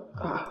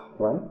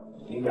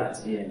 Nígbà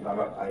tí ẹ̀ ń bá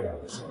bàbá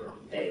ìyàwó sọ̀rọ̀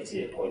ẹ̀ tí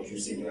ẹ̀ kọjú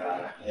sí mi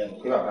rárá ẹ̀ mọ̀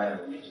pé bàbá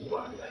ìyàwó méjì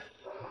wà nígbà.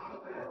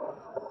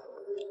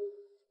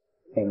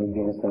 Ẹni bí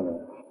ń sọ̀rọ̀.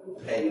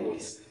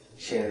 Anyways,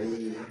 ṣe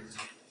rí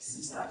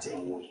sísá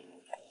tẹ̀wọ̀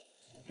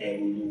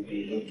ẹni níbi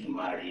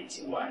Elédùmarè ti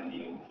wà ní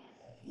o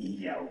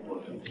ìyàwó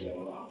gbọ́dọ̀ bí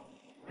wọn.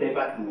 Tẹ́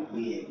bá ti mọ̀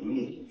pé ẹ̀mí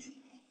lè kìtì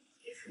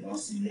ẹ fi wọ́n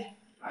sílẹ̀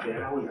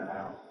abẹ́ráwò yàrá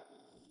wọn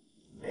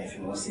ẹ fi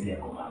wọ́n sílẹ̀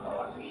kó máa bá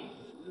wa gbé.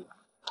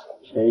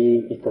 Ṣé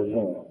ìtọ́jú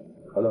yẹn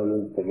Ọlọ́run ló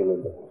ń tọ́jú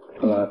lọ́dọ̀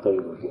ó máa ń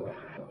tọ́jú gbogbo wa.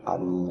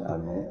 Àmín.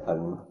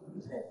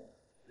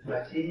 Ìgbà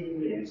tí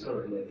ẹ̀ ń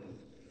sọ̀rọ̀ lẹ́nu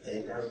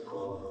ẹ̀ dárúkọ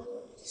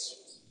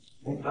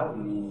báwo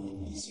ni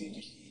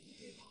ìṣèjú ṣe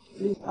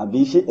àbí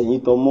ṣé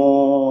ẹ̀yin tọ́ mọ́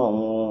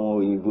àwọn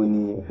òyìnbó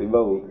ni ẹ̀fẹ́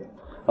báwo?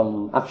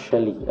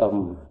 Actually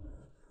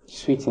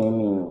sweet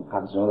mean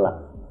Adunla.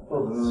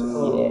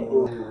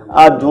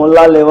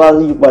 Adunla lẹ wá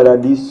yí padà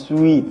di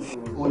sweet.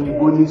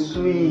 Òyìnbó ni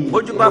sweet.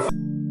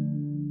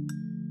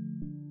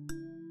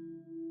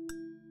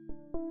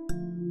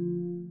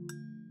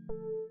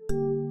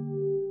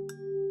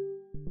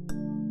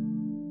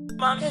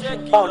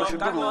 Báwo ló ṣe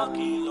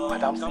dúró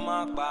madam sí?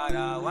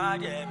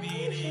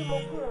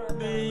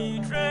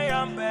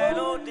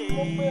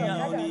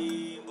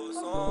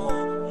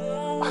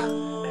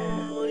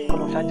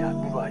 Kọ́lọ́ ṣáàjà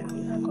dúró ayọ̀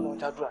kọ́lọ́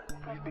ṣáàjà dúró ayọ̀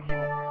torí pé kí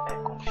ni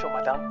condition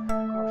madam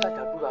kọ́lọ́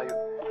ṣáàjà dúró ayọ̀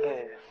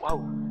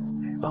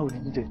báwo ni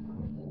jíjẹ?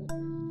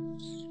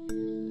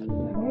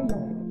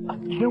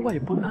 Mẹ́wàá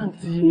important.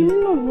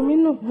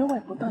 Mẹ́wàá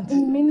important.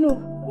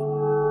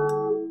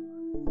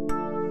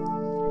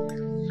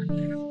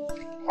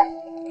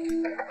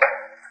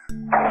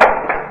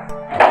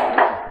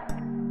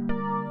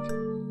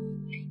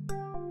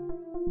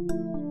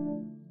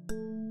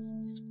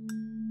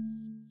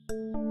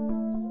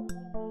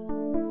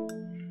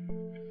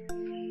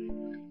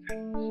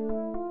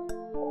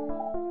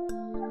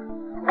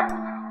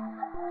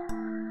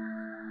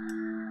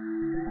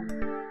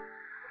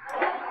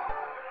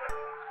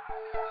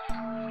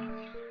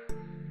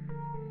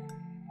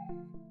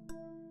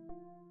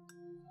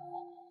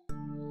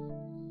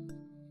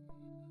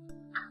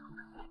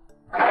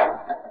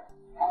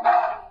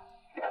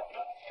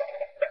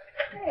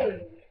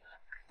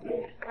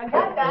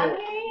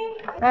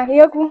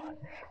 Yẹ́kú,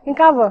 ń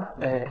káàbọ̀.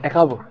 Ẹ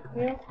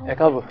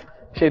káàbọ̀.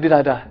 Ṣé dé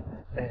dáadáa?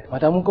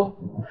 Madam ńkọ́?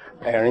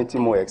 Ẹ̀rín tí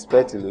mo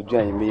expect lójú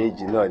ẹ̀yin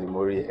méjèèjì náà ni mo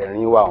rí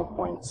ẹ̀rín wà on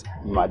point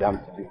madam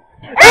today.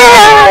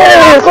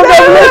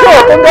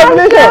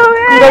 Congratulations!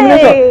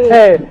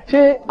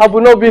 Ṣé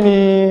abúnábí ni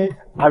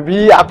àbí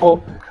akọ?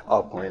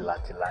 Ọkùnrin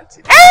làtìlàtì.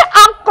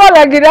 Akọ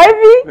làgìdá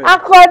bí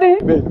akọ ni.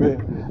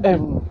 Bẹ́ẹ̀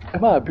ẹ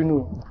má bínú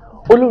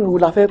olórin wo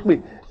la fẹ́ pè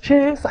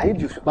ṣé Saheed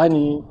Òṣùpá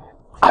ni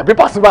àbí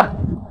Pasuma?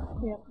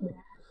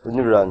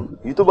 Onírànù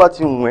èyí tó bá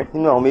ti wù ẹ́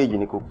nínú àwọn méjì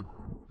ni kò pè.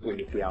 O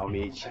lè pe àwọn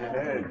méjì.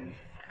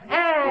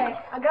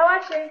 Àga wá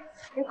ṣe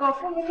nǹkan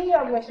fún mi ní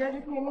ọ̀gbọ̀n ìṣẹ́jú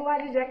fún mi mú wá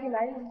jíjẹ kí n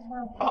láyé mi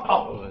máa.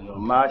 Ọ̀nà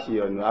má ṣe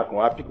ọ̀nà akàn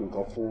wá pìkì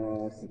nǹkan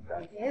fún síta.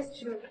 Yes,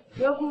 true.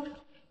 Yókùn.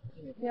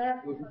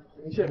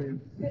 Iṣẹ́ mi.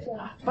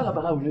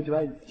 Bálabàlá wo ló ti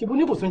báyìí? Ṣé bó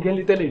ní kò sóúnjẹ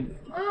ńlẹ̀ tẹ́lẹ̀ ni?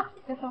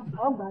 Stefan,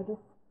 ọ̀ gbádùn.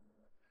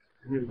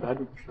 Mi ò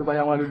gbádùn. Tó bá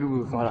yá wọn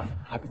lólúwo sanra.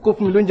 Àbí kó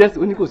fún mi lóúnjẹ sí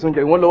oní kò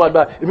sóúnjẹ ìwọ́n lọ́wọ́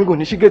àgbà èmi kò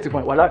ní ṣí géètì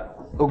fún ẹ wàhálà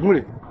ògùn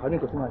rẹ̀. Àwọn ní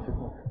nǹkan tó máa ṣe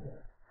fún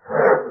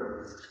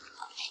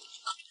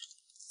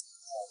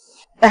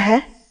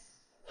ẹ.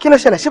 Kí ló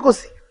ṣẹlẹ̀ ṣé kò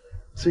sí?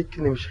 Ṣé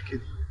kí ni mo ṣe kí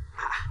ni?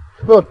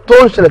 Náà tó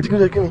ń ṣẹlẹ̀ tí kí n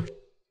ṣe kí ni?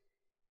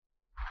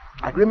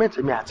 Agreement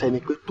mi àti ẹni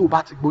pé tó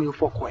bá ti gbóyún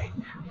fọ́kọ ẹ̀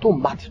tó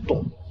ń bá ti tọ̀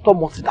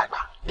tọ́mọ ti dàgbà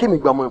kí mi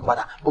gba ọmọ mi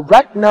padà. But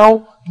right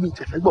now mi ì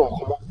tẹ̀fẹ́ gbọ́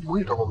ọkọ mọ́ mo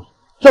need ọmọ mi.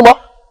 Ṣé mo?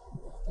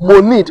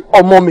 Mo need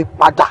ọmọ mi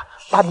padà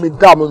bá mi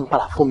dá ọmọ mi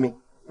padà fún mi.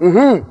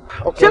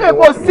 Ṣé lè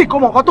kó sí kó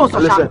mọ nǹkan tó ń sọ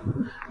ṣá? Listen,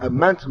 a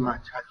man to man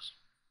charge.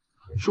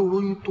 Ṣé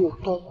olóyún tó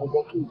tán ọmọ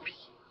tó bí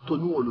tó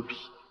níwọ̀n ló bí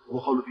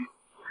ọkọ ló bí?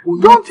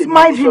 Don't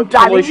mind him,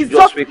 darling. He's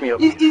just wake me up.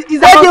 He's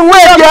taking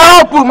way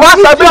up. What's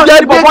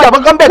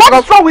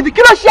wrong with you?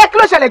 Kí ló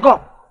ṣẹlẹ̀ gan?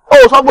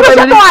 O sọ fún Fẹ́mi rí. Kí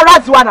ló ṣe tó ara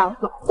tiwa náà?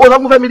 O sọ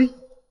fún Fẹ́mi rí.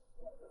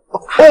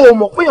 O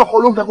mọ̀ pé ọkọ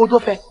ló ń fẹ́ kó tó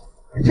fẹ́.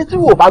 Ṣé tí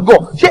wò bá gọ̀?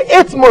 Ṣé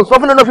 8 months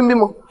wọ́n fi lọ́nà fi ń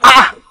bímọ?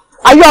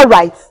 Are you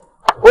alright?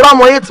 O rà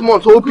mọ 8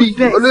 months o bí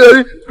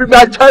olórí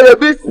premier child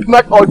bí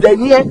ọ̀dẹ̀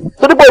ní ẹ.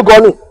 Torí pé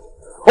ògọ́ ni.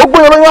 O gbé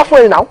olóyún wá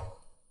fún ẹ náà.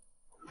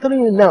 Tell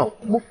you now,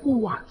 mo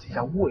fún wa àti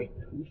ìyàwó ẹ̀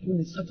fún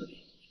mi Saturday.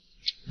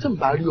 Tí n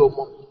bá rí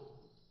ọmọ.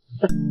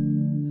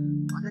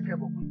 Ọjọ́ kẹ́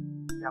mọ̀ pé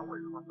ìyàwó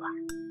ẹ̀ ló máa bá.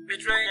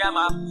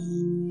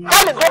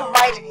 Darling, don't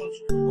mind him.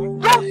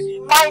 Don't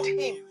mind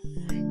him.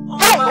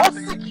 Don't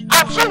sick.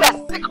 I'm sure you're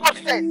sick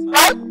upstairs,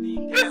 right?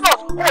 If not,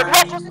 oh, you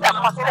want to see that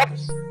I'm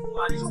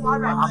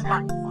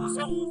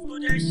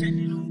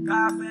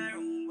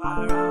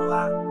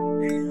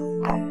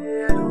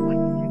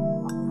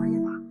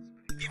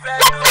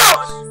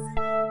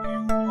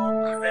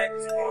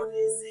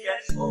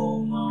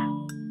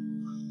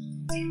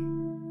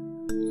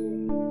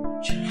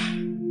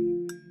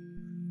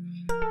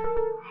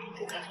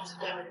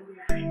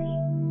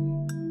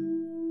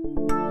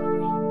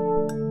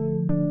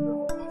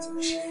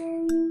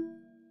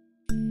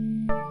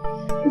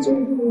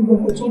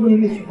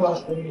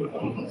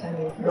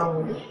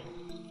rubbish.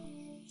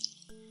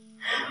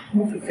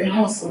 Mo fìfẹ́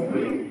hàn sí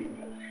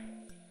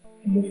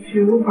mo fi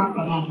owó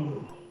pàpà máa lò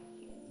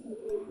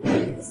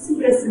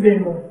síbẹ̀síbẹ̀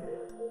mọ̀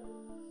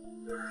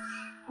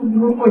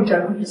obìnrin pọ̀ jà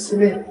lóbi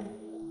sílẹ̀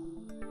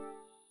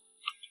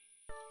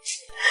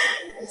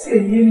àti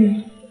èyí ni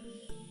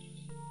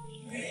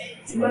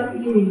tí bá ní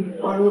ìròyìn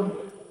ìparọ́ mi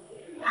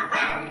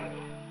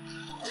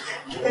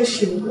ẹ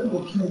ṣe gbogbo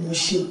kí ni mo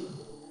ṣe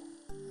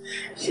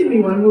ṣé mi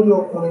wà lórí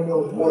ọkùnrin ní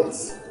ọ̀pọ̀t.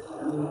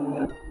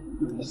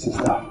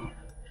 Sister,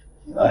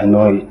 I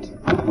know it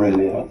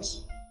really hurts.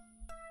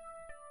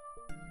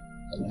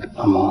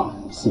 Àmọ́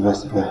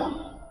síbẹ̀síbẹ̀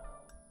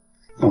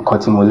nǹkan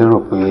tí mo lérò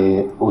pé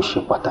ó ṣe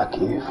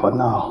pàtàkì for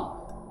now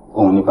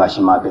òun ni bá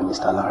ṣe máa bẹ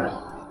Mr. Lanre.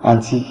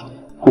 Àǹtí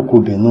kókó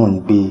ibẹ̀ náà ni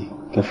pé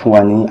kẹ́ fún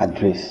wa ní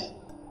address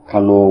ká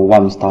lọ wá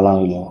Mr.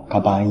 Lanre lọ ká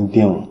bá yín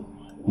bẹ̀rùn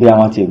bí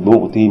àwọn àti ẹ̀gbọ́n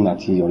òkú tèmi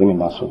àti ọ̀rẹ́ mi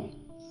bá sọ.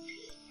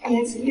 And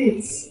it's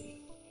late.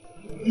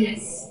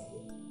 Yes.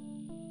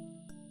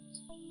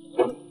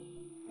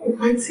 If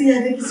I see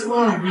Alex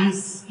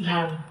was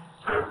now,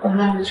 I'm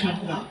not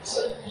travel out.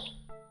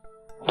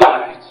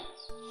 Damn it!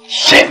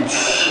 Shit!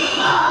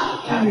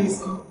 That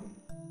is good.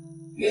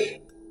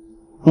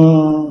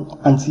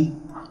 Àǹtí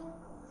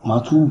màá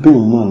tún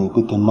bẹ̀yìn náà ni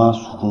pé kẹ́ má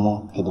sunkún wọn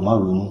kẹ̀dẹ̀ má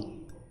ronú.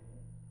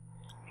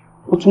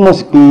 Ó túmọ̀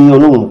sí pé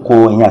Ọlọ́run kọ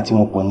ẹ̀yin àti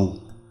wọn pọ̀ ni.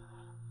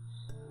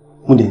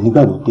 Mo dẹ̀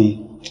nígbàgbọ́ pé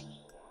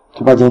tó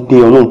bá jẹ́ pé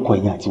Ọlọ́run kọ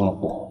ẹ̀yin àti wọn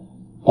pọ̀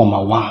wọ́n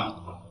máa wá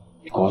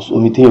because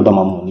omi téèyàn bá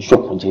máa mọ̀ ní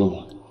ṣọ̀pọ̀ jẹ́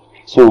yẹn.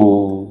 So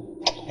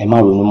ẹ má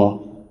ronú mọ́,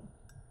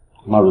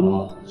 ẹ má ronú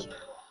mọ́.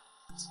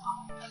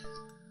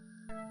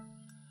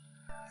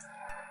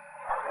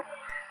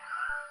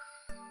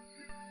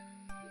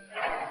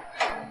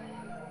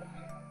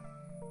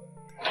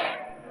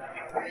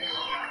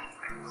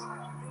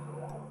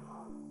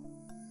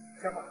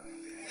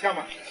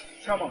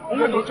 Chama, ó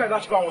ló tẹ̀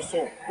láti bá wọn sọ,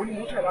 ó ní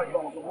mo tẹ̀ láti bá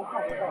wọn sọ, mo kà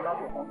wọ́n kà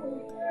láti ọ̀pọ̀ ọ̀pọ̀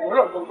ìwé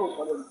náà tó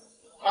sọ lẹ́nu.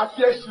 Àti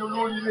ẹ̀sìn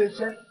olórí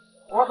ilé-iṣẹ́,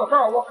 wọ́n sọ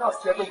káwọn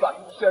wọ́kàsí ẹ̀ tó gbà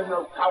kí iṣẹ́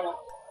ẹ̀yàn ká wọn.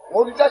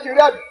 Òun ti jẹ́ ṣe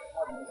rí àbí,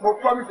 mo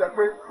promise ẹ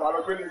pé wà lọ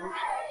gbé lè rí.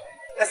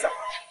 Ẹ sà.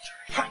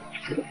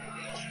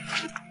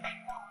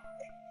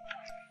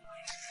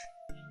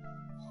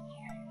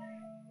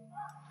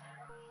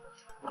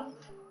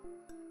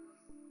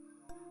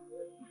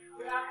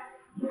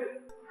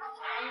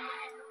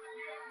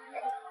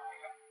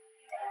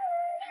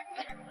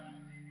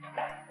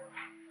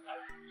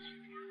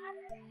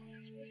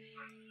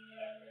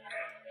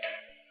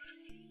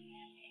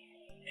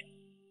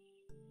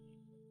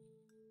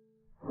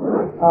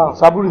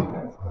 Saburi,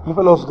 mo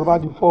fẹ́ lọ sùn tó bá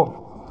di 4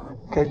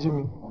 kẹjí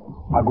mi.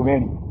 Aago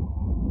 4.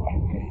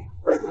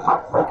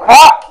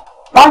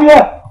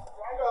 Daniel!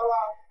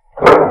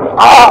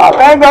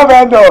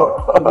 Vendor!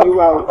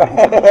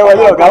 Ẹ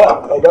wọlé ọ̀gá wa.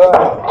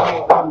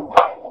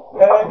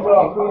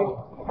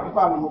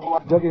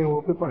 Jẹ́ kí n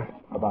wo pépà rẹ̀.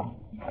 Bàbá.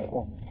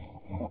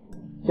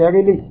 Ṣé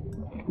rí lè?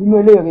 Inú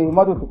eléèrè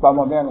mọ́tò ti pa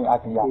ọmọ mẹ́rin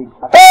àti ìyá.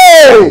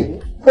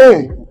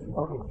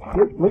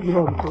 Méjì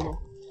náà ti tó lọ.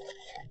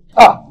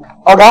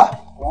 Ọ̀gá,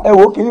 ẹ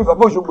wo kí ní ìfẹ́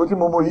Òṣogbo tí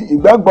mo mọ yìí,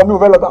 ìgbà ń gbọ́n mi ò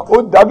fẹ́ lọ́ta, ó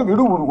dádùn mi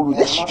rúwùrúwùrú.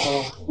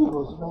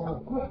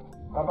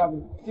 Bàbá mi,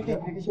 tí kì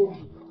í ṣe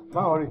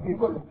máa rí kí.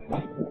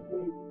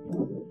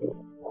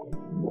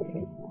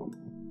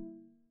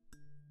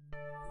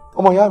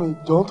 Ọmọ ìyá mi,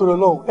 jọ̀ọ́ nítorí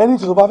Ọlọ́run, ẹni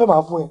tí tó bá fẹ́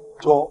máa fún ẹ,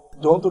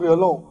 jọ̀ọ́ nítorí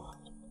Ọlọ́run.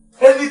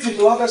 Ẹni tí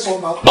tó bá fẹ́ sọ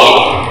máa fún ẹ.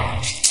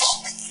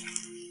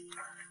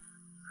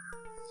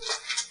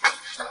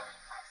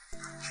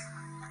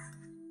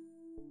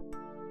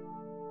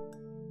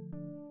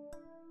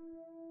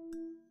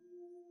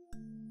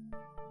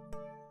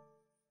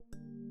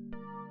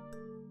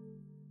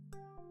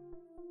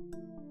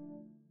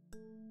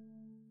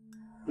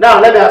 Now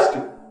let me ask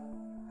you.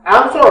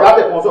 I'm sorry,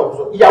 láti ẹ̀kan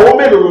sọ̀rọ̀ ìyàwó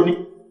mélòó ló ní?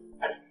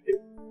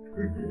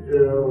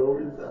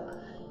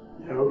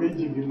 Ìyàwó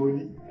méjì ni mo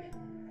ní.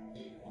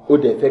 Ó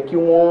dẹ̀ fẹ́ kí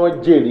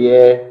wọ́n jèrè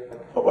ẹ.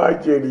 Wọ́n bá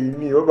jèrè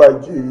mi, wọ́n bá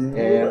jèrè mi.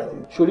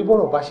 Sori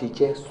bọ́rọ̀ bá ṣe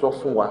jẹ́ sọ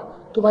fún wa.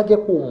 Tó bá jẹ́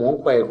pé o mọ̀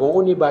ń pa ẹ̀gbọ́n,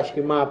 ó ní bá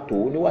ṣe máa tó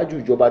níwájú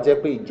ìjọba jẹ́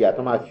pé ìjìyà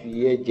tó máa fi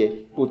ẹ́ jẹ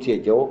tó tiẹ̀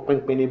jẹ́wọ́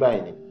pínpín ní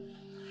báyìí ni.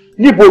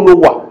 Níbo ló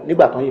wà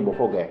nígbà tó ń yìnbọn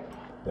fọ́gà ẹ̀?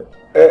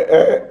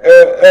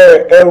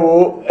 Ẹ wo.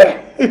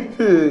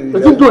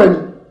 Etí ń dùn ẹni.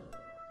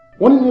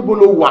 Wọ́n ní níbo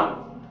ló wà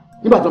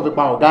nígbà tó fi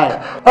pa ọ̀gá ẹ̀.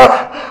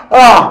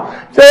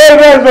 Ṣé ẹ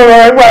fẹ́ sọ̀rọ̀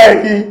ẹgbà ẹ̀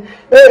yìí?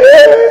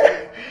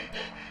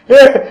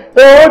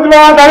 Ó ti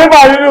máa ta nípa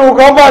nínú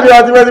kọ́mpáàdì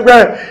àti pẹ́tipẹ́.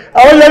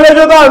 Àwọn ilé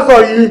ẹjọ́ tá à ń sọ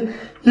yìí,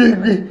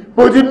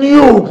 mo ti ní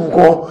oògùn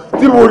kan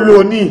tí mo lò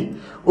ní.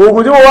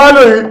 Oògùn tí mo wá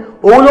lò yìí,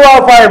 òun ló wá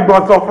fa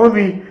ìgbọ̀nsọ̀ fún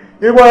mi.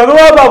 Ìgbọ̀nsọ̀ tó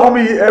wá bà fún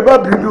mi, ẹ bá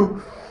bínú.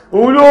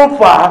 Òun ló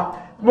fà á.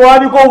 Mo wá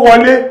ní kó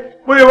wọlé.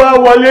 Mo lè wá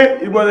wọlé,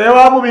 ìgbọ̀nsọ̀ yẹn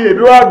wá mú mi,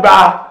 èmi wá gbà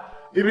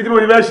ibi tí mo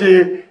ti fẹ́ ṣe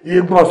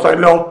ìgbọ̀nsọ̀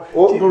lọ. Ó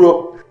dúró.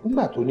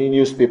 Nígbà tó ní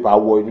newspaper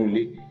wọ inú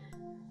ilé,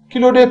 kí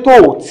ló dé tó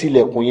ò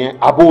tilẹ̀kùn yẹn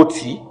abó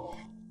tí?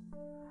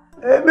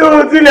 Èmi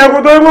ò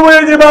tilẹ̀kùn tó ní gbogbo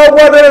yẹn ti máa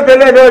wọ́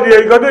tẹ́lẹ̀tẹ́lẹ̀ náà ni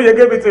nǹkan tó yẹ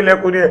kébi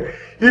tilẹ̀kùn ni ẹ̀.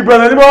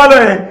 Ìgbọ̀nsẹ̀ tí mo wá lọ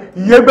yẹn,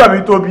 ìyẹn gbà mí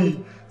tó bí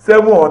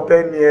 7 or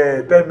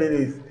 10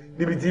 minutes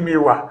níbi tí mi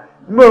wà.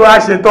 Mo wá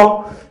ṣe tán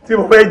tí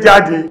mo fẹ́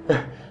jáde.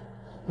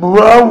 Mo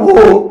wá wo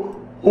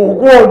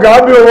ògùn ọ̀gá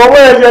mi ò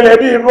wọ́wọ́ ẹ̀ṣẹ̀lẹ̀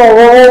bí ìmọ̀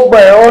ọwọ́ gbà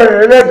ẹ̀ ọ̀rẹ́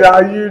ẹlẹ́dàá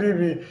yìí rí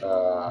mi.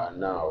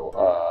 Now,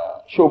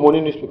 ṣé o mọ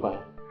ní newspaper?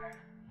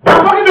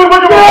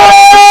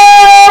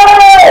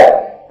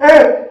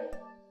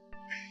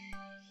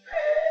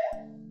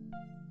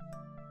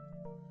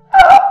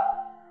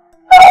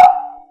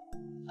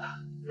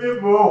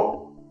 Mímọ́,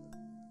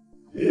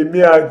 èmi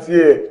àti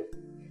ẹ̀,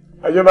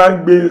 àjọ máa ń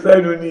gbé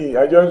sẹ́nu ní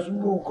àjọ ń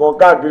súnmọ́ nǹkan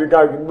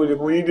káàkiri mo lè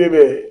mú yín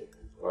débẹ̀.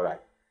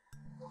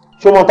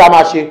 Ṣé o mọ tá a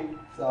máa ṣe?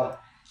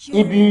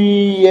 Ibi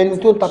ẹni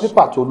tó ń ta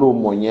pépà tó ló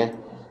mọ̀ yẹn,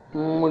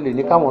 mo lè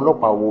ní káwọn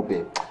ọlọ́pàá wo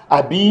bẹ̀.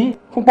 Àbí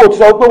fúnpọ̀ tí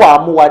sọ pé wàá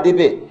mú wa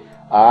débẹ̀,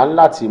 à ń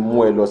láti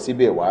mú ẹ lọ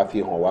síbẹ̀ wàá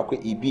fi hàn wá pé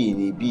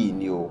ibí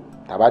ni o.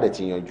 Tàbá dẹ̀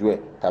ti yanjú ẹ̀,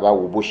 tàbá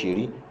wo bó ṣe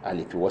rí, a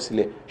lè fi wọ́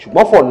sílẹ̀.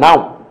 Ṣùgbọ́n for now,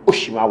 ó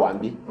ṣì máa wà ń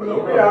bí.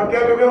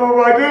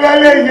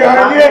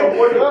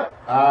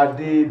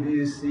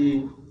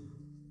 Adébísí,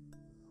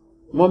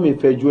 mọ́mì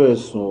fẹjọ́ ẹ̀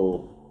sùn o.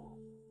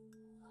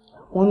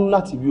 Wọ́n ní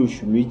láti bí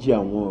oṣù méjì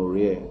àwọn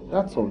ọ̀rẹ́ ẹ̀.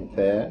 That's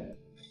unfair.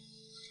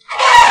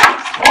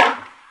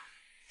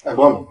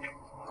 Ẹ̀gbọ́n mi,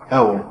 ẹ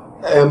wò,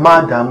 ẹ má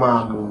dá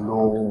máa lò lọ.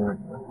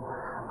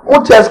 Ó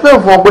ti explain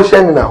fún ọ pé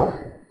ṣẹ́ni náà.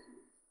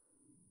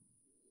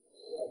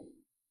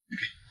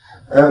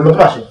 Mo tó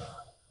àṣẹ,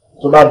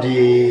 tó bá di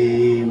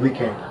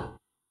weekend,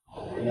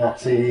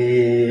 àti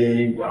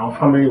àwọn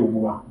family gbogbo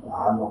wa,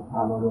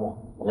 àlọ́ lọ́wọ́.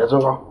 Ìyẹn tó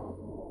kọ́.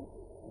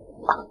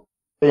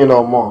 Ẹ̀yin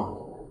náà mọ̀,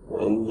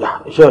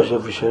 iṣẹ́ òṣè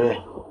fi ṣeré.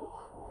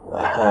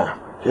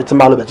 Ṣé tí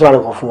máa lọ bẹ̀ tí wàá lè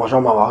kàn fún wọn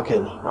ṣọ́ máa wà ókè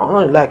ni? Àwọn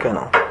náà ní láìkẹ́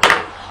náà.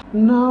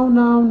 No.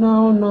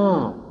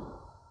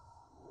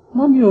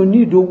 Mọ́mí ò ní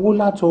ìdówó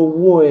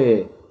látọwọ́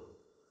ẹ̀.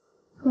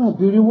 Wọ́n ò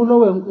béèrè owó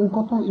lọ́wọ́ ẹ̀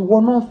nǹkan tán ìwọ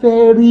náà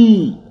fẹ́ rí.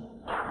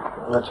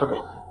 That's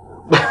okay.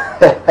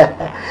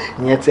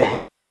 Ìyẹn tẹ̀.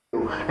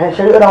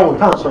 Ṣé ẹ dáhùn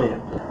tá à ń sọ yẹn?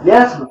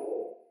 Yes.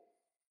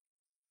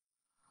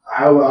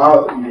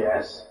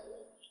 Yes.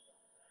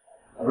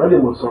 Ọ̀rọ̀ lè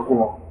mọ̀ sọ fún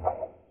wọn.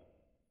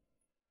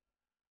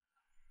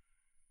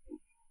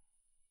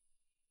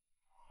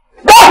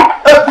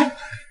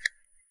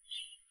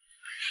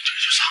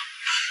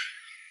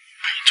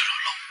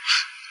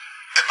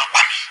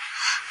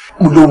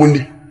 Mo lówó ní.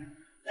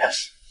 Yes.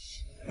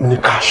 Mo ní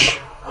cash.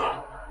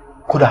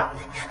 Kódà.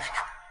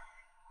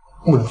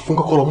 Mo lè fún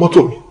kọ́kọ́rọ́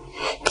mọ́tò mi.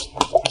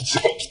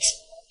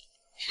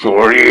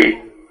 Sórí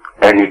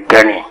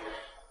ẹnikẹ́ni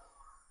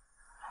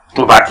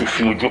tó bá ti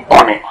fi ojú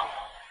kàn mí,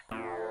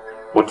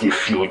 ó ti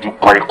fi ojú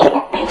kàn ikú.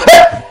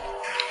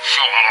 Ṣé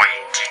o mọ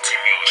ìdí tí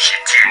mi ò ṣe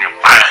tí ẹni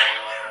pa ẹ́?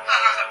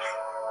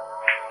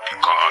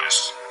 Because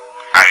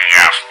I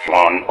have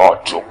 1 or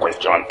 2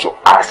 questions to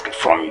ask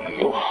from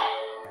you.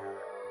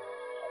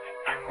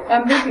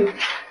 Baby,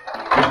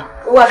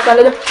 what's a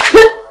little?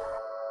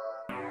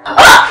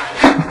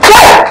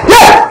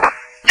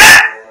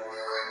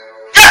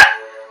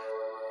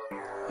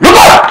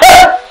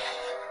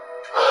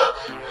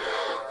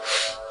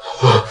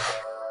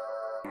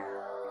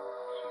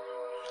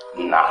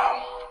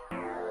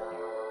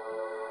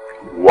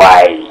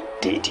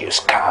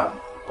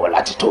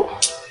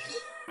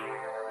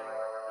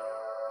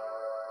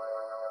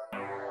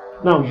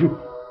 Now you.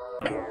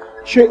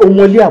 Ṣé o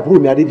mọ ilé àbúrò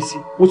mi Adébísí?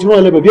 Mo ti rán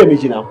ẹ lẹ́bẹ̀ẹ́ bí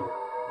ẹ̀mejì náà.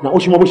 Now ó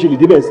ṣe mọ bó ṣe lè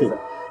débẹ̀ sí.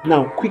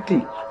 Now quickly,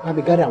 bá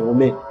mi gárí àwọn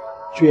men.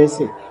 Ṣó yẹ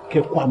ẹsẹ̀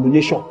kẹ́ kó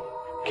ammunition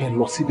kẹ́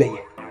lọ síbẹ̀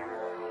yẹn.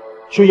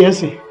 Ṣó yẹ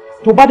ẹsẹ̀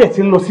tó bá dẹ̀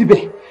ti ń lọ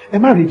síbẹ̀ ẹ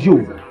má rédíò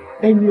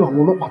ẹni àwọn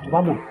ọlọ́pàá tó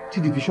bá mọ̀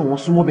tí division wọn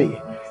súnmọ́ bẹ̀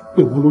yẹn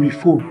pè wọ́n lórí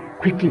fóònù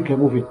quickly kẹ́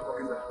move it.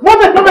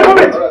 Move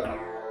it!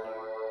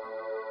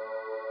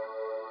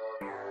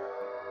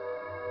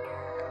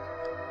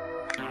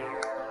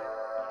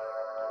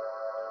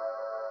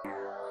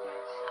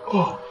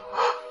 Oh.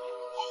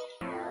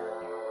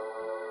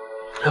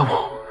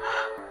 Ẹ̀wọ̀n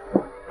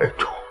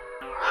ẹ̀jọ̀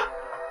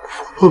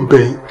fọlọ́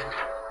bẹ̀yìn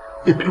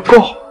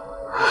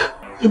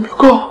èmi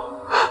kọ́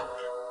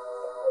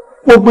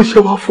wọ́n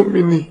gbéṣẹ́ wá fún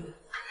mi ni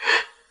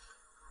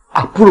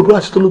àbúrò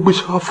bọ́lá ti tó ló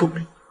gbéṣẹ́ wá fún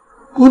mi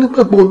wọ́n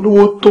nígbàgbọ́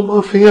olówó tó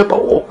máa fi yẹn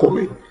báwọn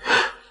ọkùnrin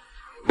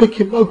pé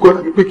kí n má gbọ́ra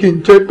mi pé kí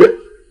n jẹ́ bẹ́ẹ̀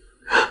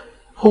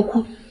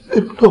ọkùn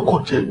èmi náà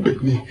kàn jẹ́ bẹ́ẹ̀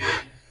ni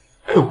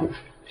ẹ̀wọ̀n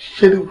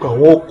ṣé nígbà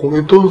àwọn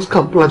ọkùnrin tó ń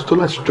scam bọ́lá ti tó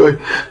láti jọ ẹ̀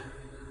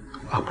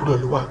àbúrò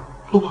ló wà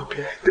bí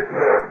ẹ̀ dẹ́.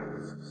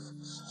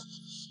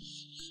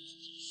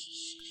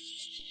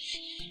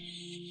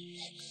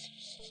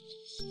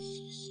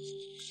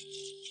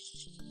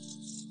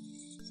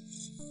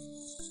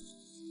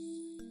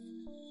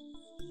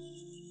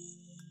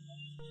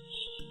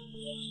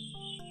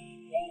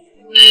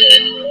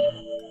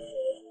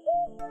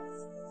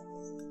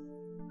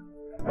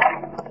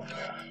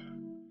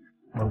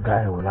 Ọ̀gá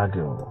ẹ̀ wò ládé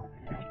ọ̀rọ̀.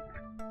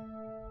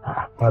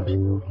 Má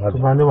bínú. Tó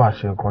bá ní wàá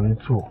ṣe nǹkan ní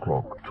 2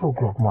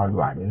 o'clock máa lo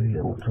àníní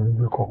ẹ̀wò tó ń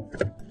gbé kọ̀.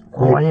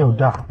 Àwọn ayé ò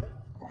dáa.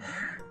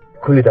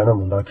 Kó lè dáná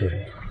mọ̀ bá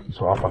kiri.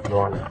 Sọ àpapọ̀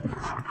wà ní.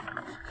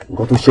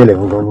 Nǹkan tó ṣẹlẹ̀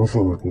gangan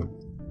nísìnyí pé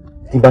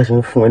tí bá ṣe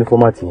ń fún ẹni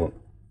fọ́mátì yẹn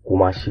kó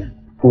máa ṣe.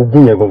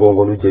 Ogún yẹn gangan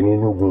ló jẹ mí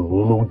ní ogún,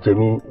 òun ló jẹ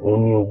mí, òun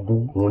ní ogún,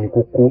 òun ní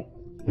kókó.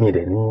 Mi ì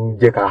dẹ̀ ní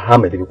jẹ́ ká há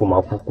mẹ́tẹ́bí kó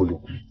máa kú kó lè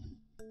kú.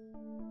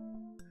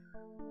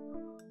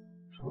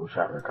 Ó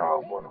ṣàríkà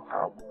ọgbọ́n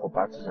àwọn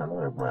partisan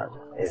náà ẹ̀gbọ́n ẹ̀.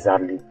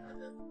 Exactly.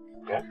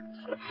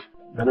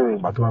 Bẹ́ẹ̀ni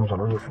ìgbà tó máa ń sọ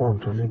lórí fóònù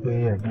tó ní pé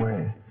ẹ̀gbọ́n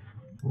ẹ̀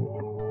ó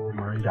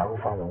máa ń yàwó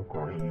fáwọn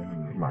ọkùnrin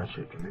máa ń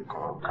ṣe kìnnì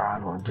kan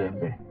káàánú jẹ́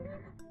bẹ́ẹ̀.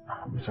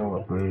 Àmì sọ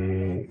wọ́n pé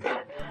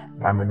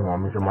láàmì ni wọ́n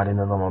mi fi máa dé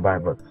nínú ọmọ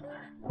báyìí but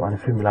wọ́n ní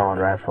fíìmù láwọn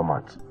drive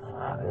format.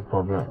 No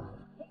problem.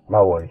 Má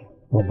worry.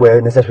 Gbogbo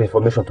ẹ necessary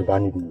information tó bá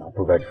need na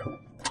provide for.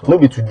 No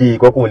be today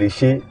kọ́kọ́ lè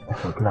ṣe.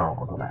 Kí làwọn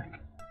kan tó like?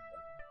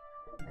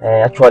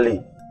 Actually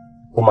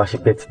ó máa ṣe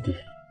birthday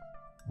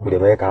kò dẹ̀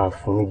mẹ́ka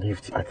fún ní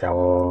gift àti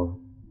àwọn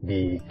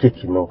bíi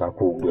kéèkì náà ká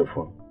kó gbẹ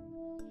fún.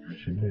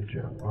 Ṣé lè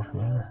jẹ́ ọ̀pọ̀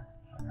fún ẹ̀?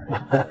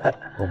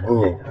 Ògùn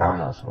yẹn.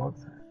 Àwọn àṣọ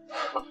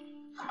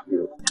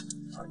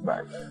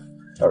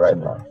all right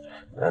man.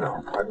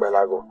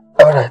 Agbẹ́lágò.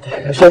 All right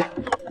ẹ ṣé.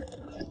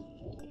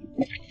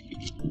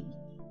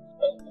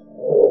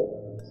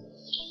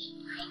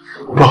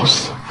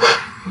 Boss,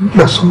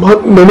 there's my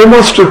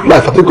normal street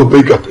life. I think I'll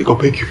beg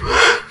you.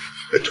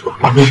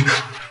 I mean,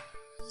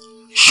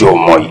 ṣé o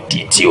mọ ìdí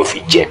tí o fi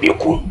jẹ̀bi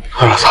kú?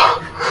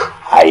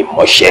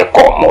 Àìmọ̀ṣẹ́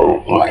kọ́ ọmọ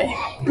orogún ẹ̀.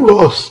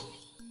 Boss,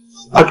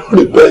 I don't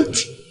repent.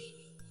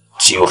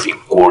 Tí o fi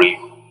kórè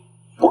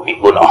omi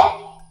gbóná.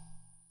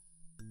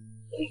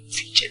 O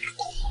fi jẹ̀bi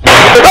kú.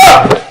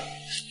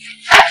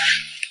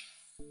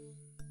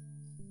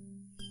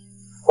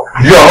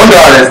 You are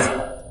under arrest.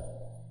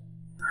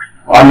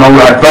 And I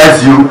will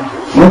advise you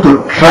not to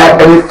try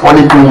any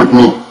funny thing with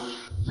me.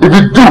 If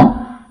you do,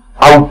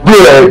 I will blow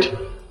your head.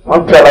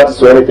 Don't try not to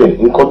say anything.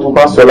 Nǹkan tó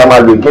bá sọ la máa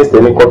lò against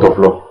any court of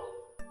law.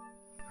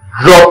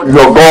 Drop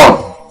your gun.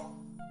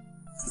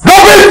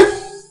 Drop it!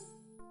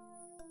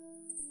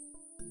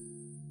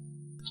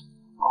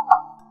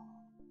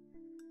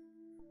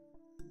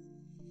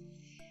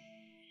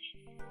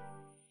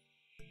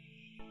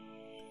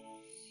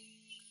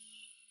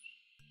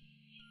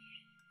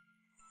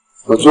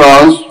 Put your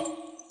hands.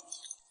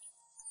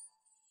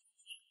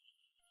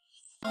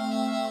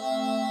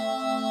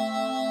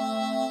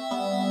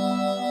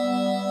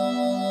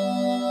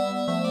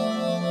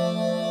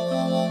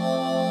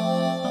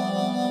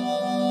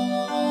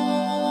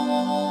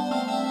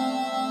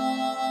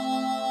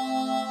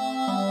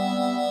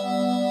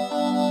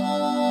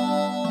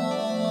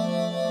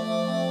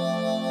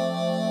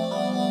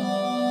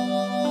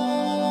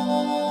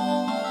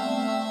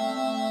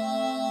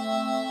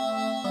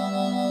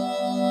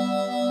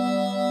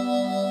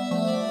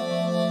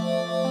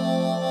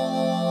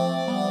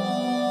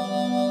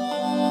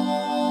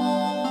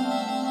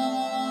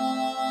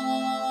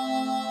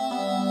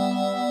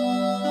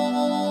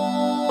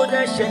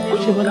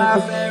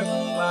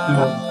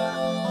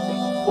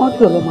 Wọ́n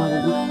tí ọlọ́mọ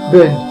rẹ̀ ní.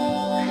 Bẹ́ẹ̀ni.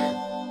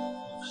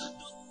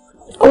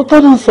 Ó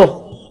tọ́nà sọ.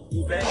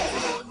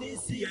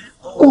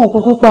 Òun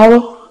kúkú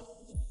parọ́.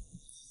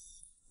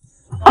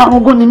 Àrùn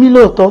ogún ni mí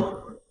lóòótọ́.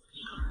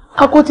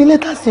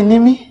 Akótilẹ́tà sì ni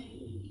mí.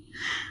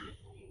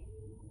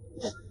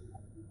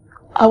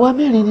 Àwa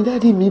mẹ́rin ni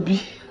dádì mi bí.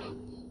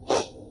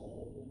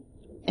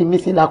 Èmi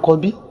sì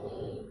làkọ́bí.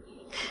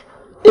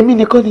 Èmi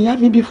nìkan ni ìyá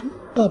mi bí fún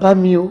bàbá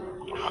mi o.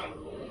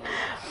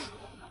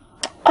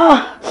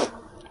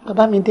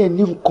 Bàbá mi dẹ̀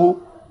ní nǹkan.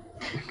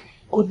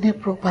 Ó ní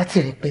property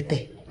rẹpẹtẹ.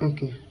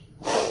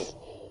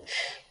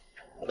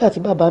 Nígbà tí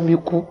bàbá mi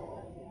kú,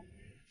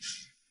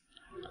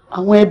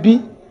 àwọn ẹbí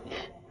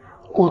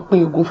wọ́n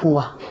pín ogún fún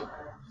wa.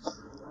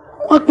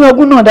 Wọ́n pín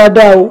ogún náà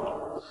dáadáa o.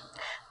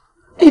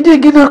 Ìdí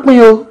igi náà pín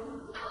o.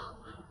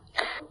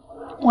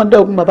 Wọ́n dá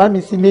ogún bàbá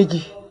mi sí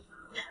méjì.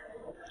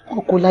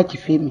 Wọ́n kó lájì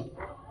fèmí.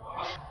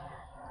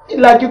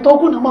 Ìlàjì tó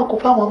kù náà máa kó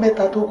fáwọn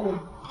mẹ́ta tó kù.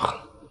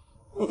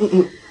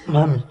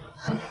 Mami,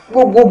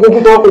 gbogbo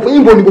ogun tó kò fún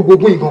ìbò ni gbogbo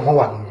ogun ìgbọ̀n kan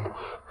wà nínú.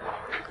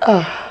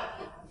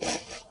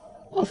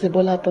 Wọ́n ṣe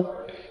bọ́lá tán.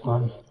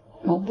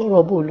 Mo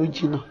bọ̀rọ̀ bò ló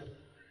jìnnà.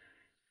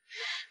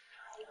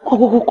 Wọ́n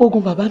kúkú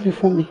kógun bàbá mi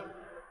fún mi.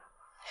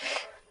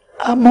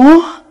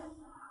 Àmọ́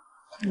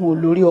mo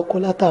lórí ọkọ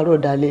látàárọ̀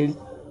dalẹ́ rí.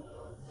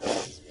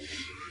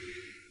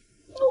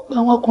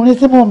 Àwọn ọkùnrin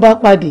tí mò ń bá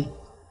pàdé,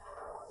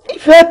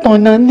 ìfẹ́ ẹ̀tàn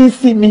náà ní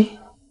sí mi.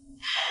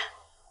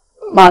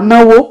 Màá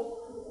náwó,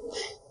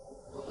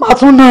 màá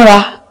tún nára.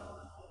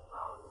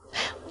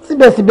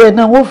 Síbẹ̀síbẹ̀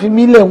náà wọ́n fi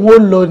mí lẹ̀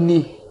wọ́n lọ ni.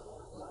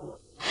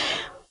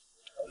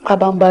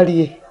 Bàbá ń bá rí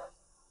ẹ̀,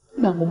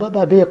 ní àwọn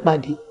bàbá bẹ́ẹ̀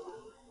pàdé.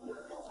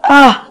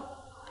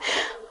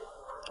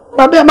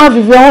 Bàbá ẹ má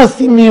fìfẹ́ hàn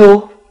sí mi o.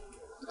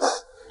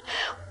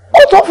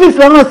 Ó tún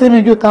fìfẹ́ hàn sí mi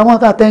ju tàwọn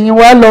tàtẹ̀yìn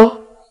wá lọ.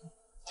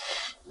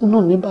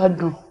 Inú mi bá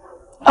dùn.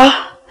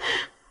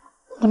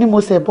 Mo ní mo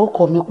ṣẹ̀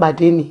bọ́kọ mi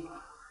pàdé ni.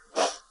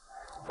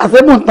 Àṣé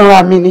mò ń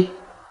tanra mi ni.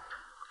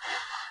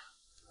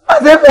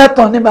 Àṣé fẹ́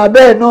tàn ní bàbá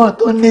ẹ̀ náà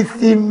tó ní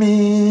sí mi.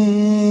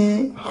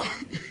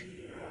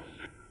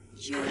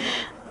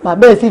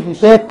 Bàbá ẹ̀ sì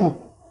fìfẹ́ tàn.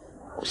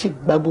 Ó sì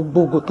gba gbogbo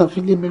ògùn tán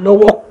fi lé mi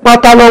lọ́wọ́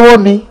pátá lọ́wọ́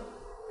mi.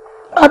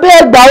 Bàbá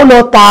ẹ̀ gbà ó lọ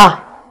tà.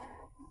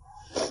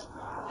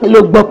 Ẹ ló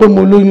gbọ́ pé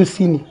mo lóyún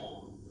sí ni.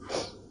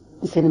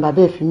 Ìṣẹ́ ni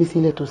bàbá ẹ̀ fi mí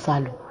sílẹ̀ tó sá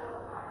lọ.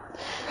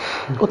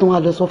 Ó tún wá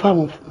lọ sọ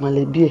fáwọn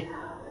mọ̀lẹ́bí ẹ̀.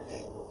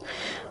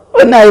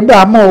 Ó náà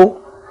ibà mọ́ o.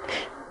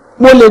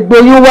 Mo lè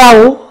gboyún wá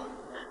o.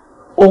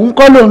 Òun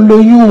kọ́ ló ń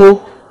lóyún o.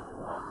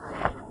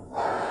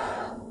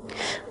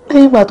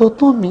 Lẹ́yìn ìgbà tó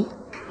tán mi,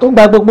 tó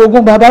gba gbogbo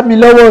ogún bàbá mi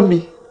lọ́wọ́ mi.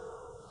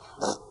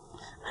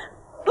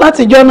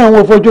 Látijọ́ náà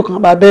wọn ò fojú kan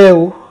bàbá ẹ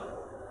o.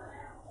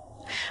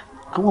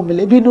 Àwọn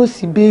mọ̀lẹ́bí náà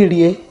sì béèrè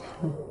ẹ.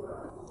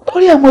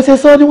 Torí ẹ̀ mo ṣe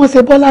sọ ni wọ́n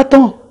ṣe Bọ́lá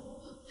tán.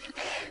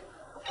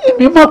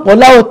 Èmi mọ̀ pọ̀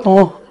láò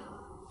tán.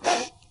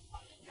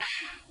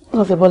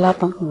 Wọ́n ṣe Bọ́lá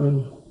tán.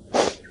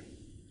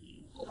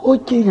 Ó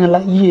jẹ́yàn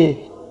láyé ẹ̀.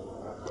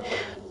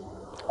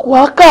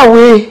 Wàá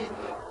kàwé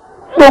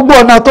gbogbo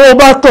ọ̀nà tó o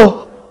bá tọ̀.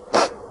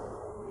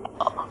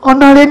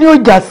 Ọ̀nà rẹ ni ó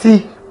jà sí.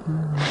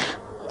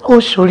 Ó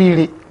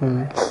ṣoríire.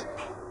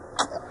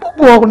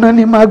 Gbogbo ọ̀nà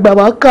ni màá gbà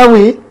wá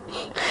kàwé.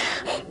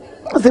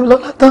 Wọ́n ṣe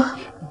Bọ́lá tán.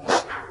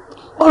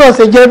 Ọ̀rọ̀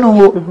ṣe jẹ́nu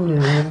o.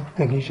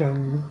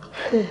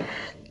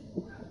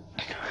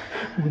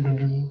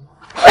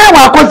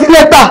 Ẹ̀wọ̀n kò sí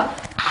lẹ́tà.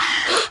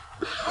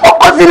 Ó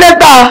kò sí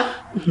lẹ́tà.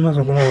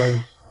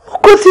 Ó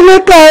kò sí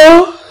lẹ́tà o.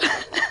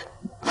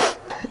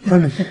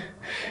 Mami,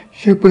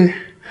 ṣé pé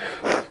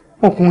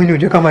ọkùnrin ni ò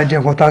jẹ́ ká máa jẹ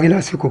nǹkan tarí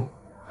lásìkò?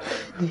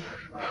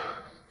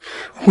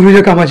 Ọkùnrin ló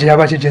jẹ́ ká máa jẹyà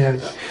bá ṣe jẹyà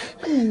rẹ̀.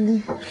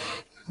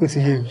 Ó ti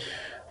yé mi.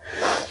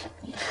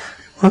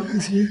 Mami, ó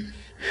ti yé mi.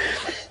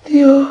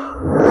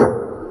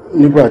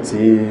 Nígbà tí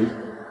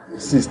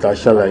sista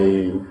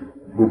ṣàlàyé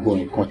gbogbo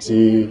nǹkan tí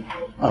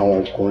àwọn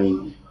ọkùnrin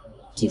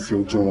ti fi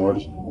ojú wọn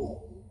rí,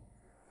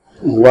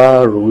 mo wá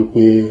rò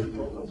wípé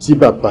tí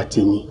bàbá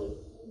tèmi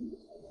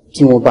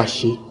tí wọ́n bá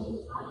ṣe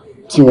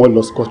tí wọ́n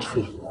lọ scot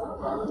free,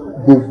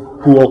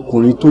 gbogbo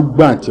ọkùnrin tó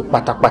gbàǹtì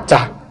pátápátá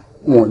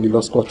wọn ní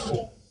lọ scot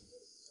free.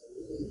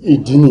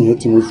 Ìdí nìyẹn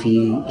tí mo fi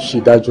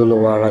ṣèdájọ́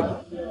lọ́wọ́ ara mi.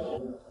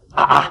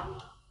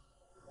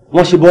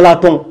 Wọ́n ṣe Bọ́lá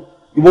tán,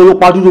 ìwọ ló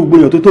pa dúró gbogbo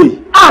èèyàn tó tó yìí.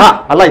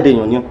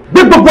 Aláìdẹ̀yàn ni. Gbé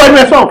gbogbo ẹnu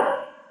ẹ sọ̀rọ̀.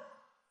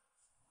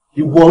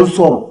 Ìwọ ń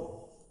sọ̀rọ̀.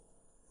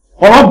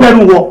 Ọ̀rọ̀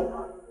bẹ̀rù wọ.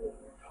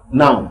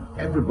 Now,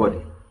 everybody,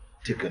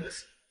 take a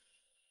listen.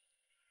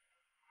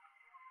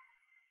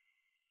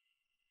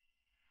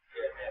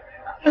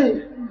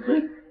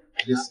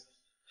 Listen.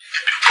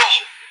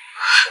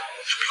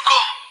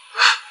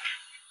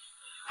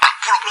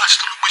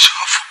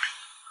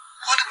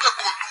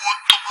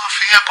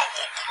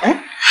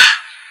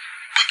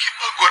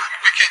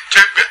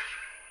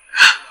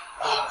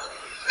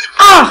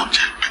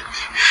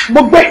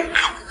 Mo gbé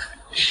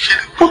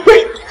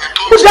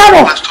ó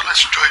dáná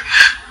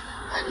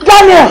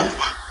Daniel,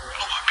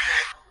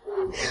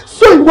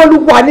 so ìwọ ló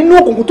wà nínú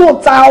òkùnkùn tó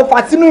ń ta ọfà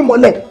sínú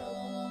ìmọ́lẹ̀.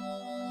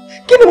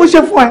 Kí ni mo ṣe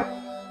fún ẹ?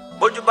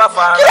 Bójú bá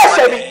fa kí lè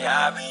ṣe mí?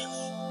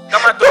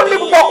 Tó ní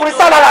gbogbo ọkùnrin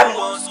sá lára mi.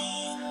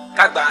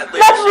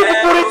 Láti ní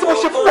gbogbo orin tí mo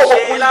ṣe fún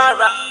ọkùnrin.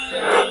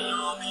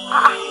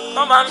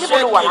 Tọ́ máa ń ṣe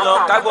kìlọ̀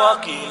kágbọ́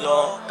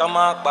kìlọ̀ tọ́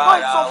máa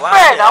padà wá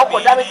bẹ́ẹ̀ náà ọkọ̀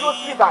dá mi dúró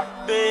sí ibà.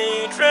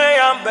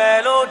 Betrayal ń bẹ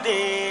lóde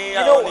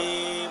àwọn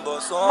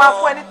ìbọ̀sán. Máa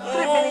fún ẹ ní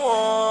 3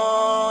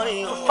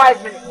 minutes to 5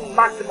 minutes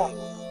maximum.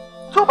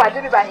 Tó bá dé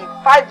bíbá in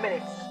 5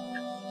 minutes.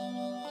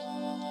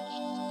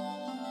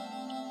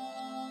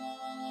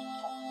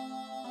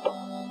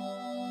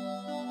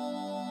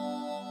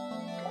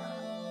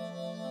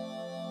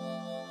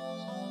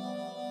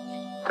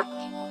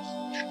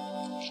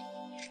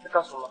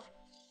 ká sọ.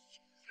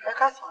 Ẹ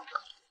ká sọ.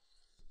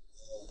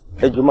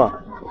 Ẹ jọ̀ọ́ mà,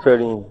 fẹ́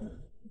rí yín.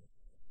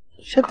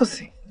 Ṣé kò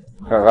sí?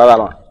 Rárá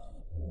mà.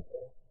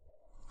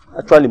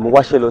 Actually mo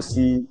wáṣẹ́ lọ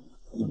sí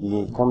ibi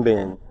kan bẹ́ẹ̀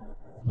yẹn.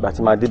 Ìgbà tí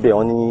màá débẹ̀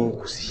wọ́n ní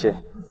kò síṣẹ́.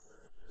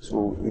 So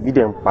ibi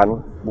dẹ̀ ń pa mí.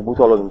 Gbogbo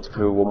tó ọlọ́run ti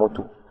fi wọ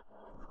mọ́tò.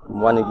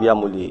 Mo wá ní bí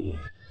mo lè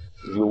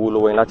rí owó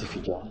lọ́wọ́ yín láti fi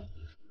jẹun.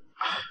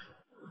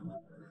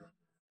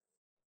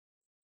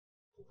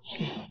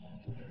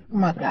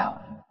 My God.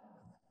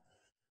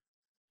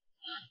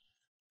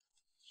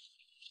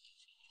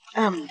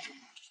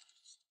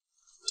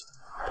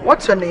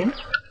 What's your name?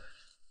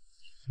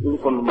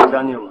 Orúkọ mi ni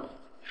Daniel.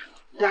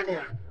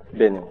 Daniel.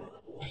 Bẹ́ẹ̀ni.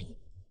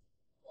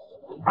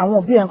 Àwọn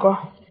òbí ẹ̀ ńkọ́?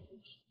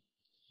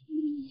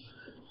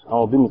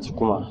 Àwọn òbí mi ti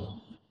kú mà.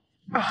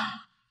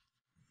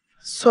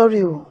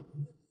 Sorry o.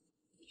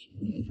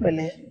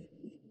 Pẹ̀lẹ́.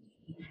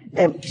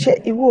 Ṣé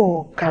ìwọ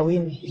kàwé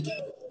ni?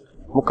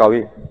 Mo kàwé.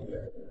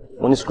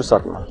 Mo ní school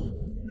start mà.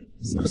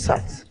 School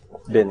start?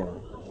 Bẹ́ẹ̀ni.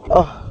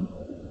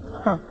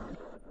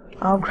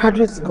 Our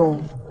graduates gan.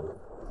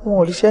 Wọn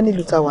ò ríṣẹ́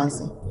nílùú táwa ń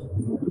sìn.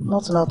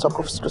 Not now talk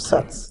of school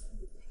start.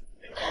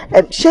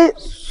 Ṣé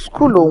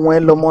school òun ẹ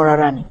lọ mọ́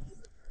rárá ni?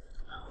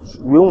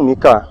 Ìwé òun mi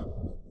kà.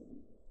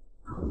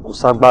 Kò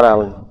ságbára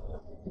rẹ̀.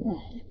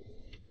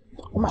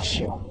 Ó mà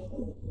ṣe o.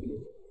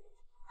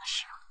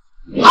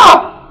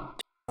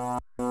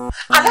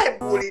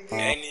 Aláìmoore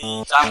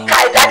ni. Ká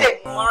ìdádé.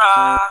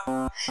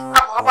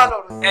 Àwọn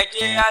abálọ̀rọ̀. Ẹ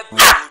jẹ́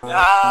àgbèrò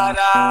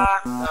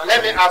dáadáa. Now let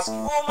me ask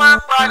you. Ó máa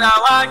padà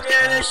wá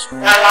jẹ́rẹ́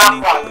ṣùgbọ́n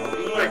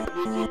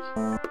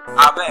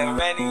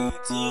abẹ́rẹ́ ni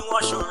tí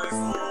wọ́n ṣòro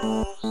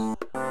fún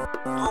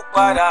tó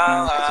padà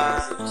wá ṣe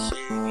ní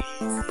ìsinmi.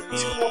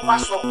 Tí wọ́n bá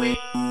sọ pé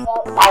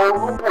wọ́n pa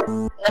olóko,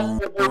 wọ́n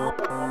gbogbo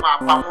olóko kan máa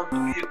pa wọ́n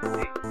torí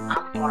èkúté, à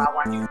ń tọ́ra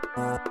wa ní.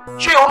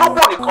 Ṣé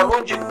olóko nìkan ló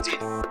ń jẹ èkúté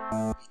ni?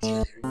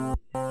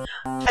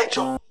 Ẹ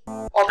jọ̀ọ́,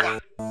 ọ̀gá,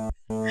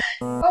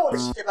 báwo lè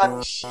ṣe fẹ́ bá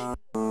mi ṣe?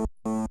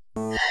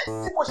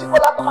 Tí mo ṣe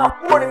kọ́lá tó máa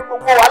kúrò nínú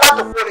gbogbo wàhálà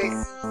tó kúrò sí.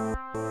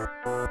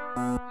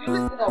 The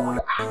only thing I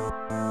wonder,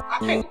 I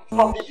think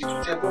from the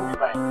little table mi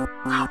báyìí,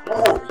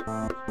 àbúrò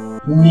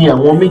mi ni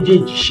àwọn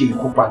méjèèjì ṣe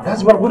ìkópa.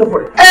 That's what I'm going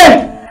for it.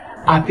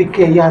 Àfi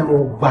kẹ́yà lọ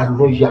gba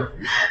lọ́ọ̀yà.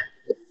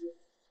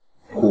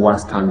 Kò wá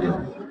standing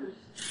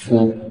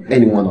fún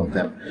any one of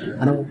them.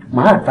 And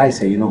my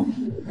advice, you know,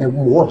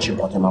 watch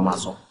what your mama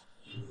saw.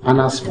 And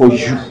as for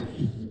you,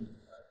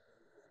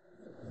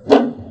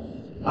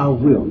 I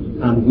will,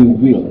 and we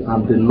will,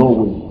 and the law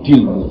will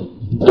deal with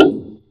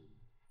you.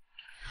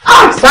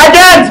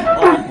 Sergeant!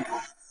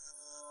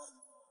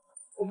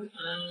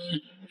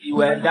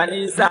 Ìwẹ̀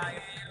dání sá.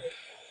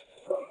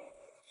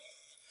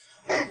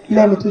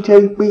 Lẹ́ni tó jẹ́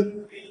wípé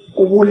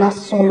owó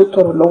lásán ló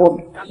tọrọ lọ́wọ́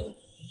mi.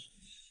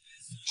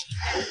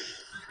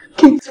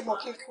 Kí n tí mo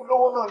kí n fún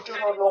lówó náà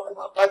jọ́nà lọ kó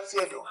máa bá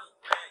tiẹ̀ lọ.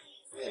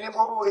 Ẹni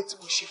mo rú orí tí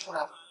mo ṣe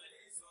fúnra mi.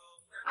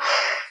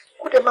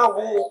 Kó dẹ̀ máa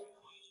wo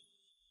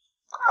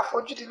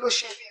àfojúdi ló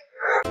ṣe mí.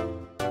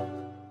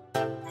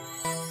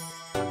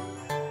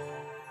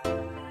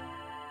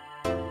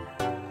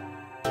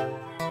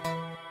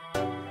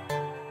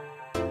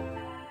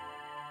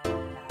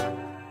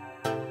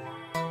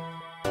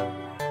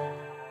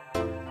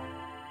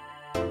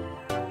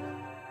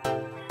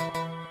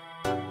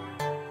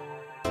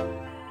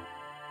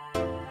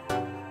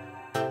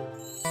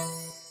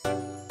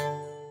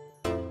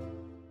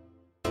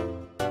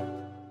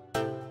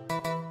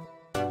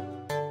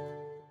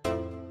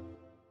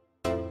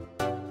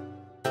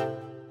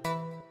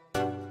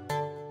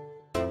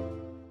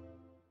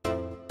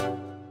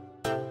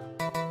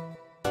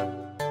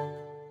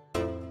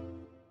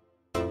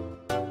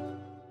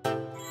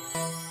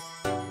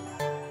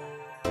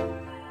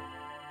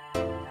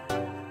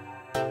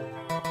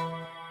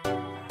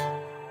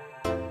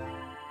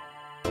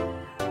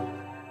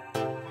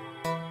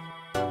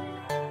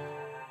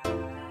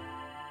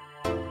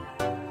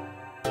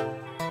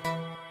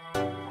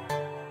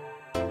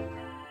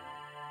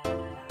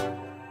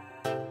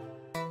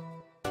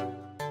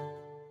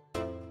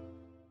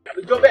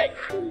 Go back.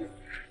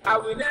 I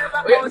will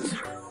never go to.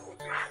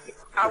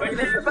 I will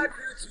never go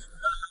to.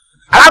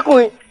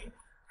 Arákùnrin,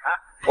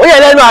 ó yẹ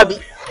lẹ́nu àbí?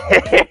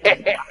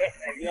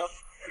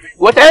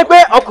 Wò tẹ́ pé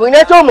ọkùnrin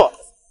yẹn tó mọ̀,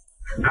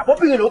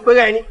 àbóbìnrin ló ń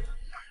pèrè ẹni.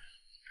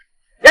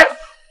 Yes.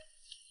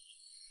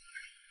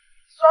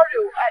 Sorry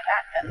o.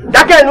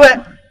 Dákẹ́ ẹnu ẹ.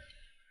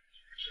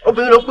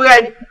 Obìnrin ló ń pèrè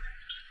ẹni.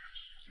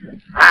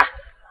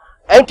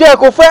 Ẹni tí ẹ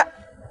kò fẹ́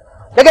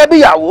gẹ́gẹ́ bí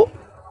ìyàwó,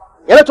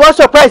 yẹn ló ti wọ́n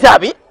surprise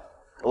àbí?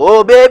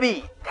 Oh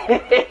baby.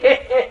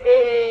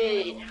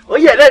 Ó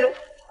yẹ lẹ́nu.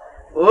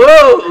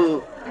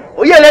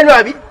 Ó yẹ lẹ́nu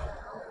àbí?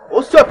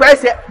 Ó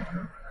surprise ẹ.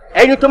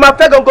 Ẹni tó máa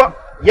fẹ́ gangan.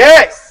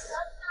 Yes.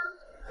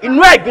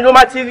 Inú ẹ̀gbin ló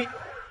máa ti rí.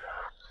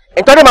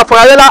 Ìtọ́jú máa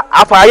fọ̀rọ̀ ayẹ́lá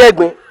àfọ̀rọ̀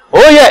ẹ̀gbin.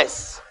 Oh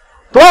yes.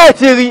 Tó ẹ̀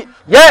ti rí.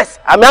 Yes.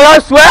 Àmì ara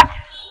ń sọ ẹ́.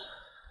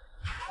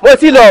 Mo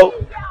ti lọ o.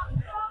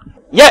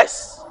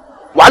 Yes.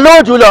 Wà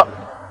lóhùn jùlọ.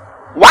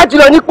 Wà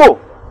jùlọ nípò.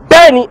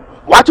 Bẹ́ẹ̀ ni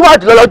wà tún wà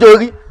jùlọ lọ́jọ́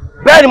orí.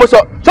 Bẹ́ẹ̀ ni mo sọ.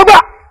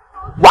 Ṣùgbọ́n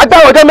wà á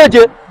dáwọ́ ọjọ́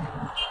méje.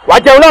 Wà á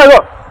jẹun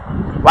láàárọ̀.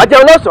 Wà á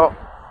jẹun lọ́sàn-án.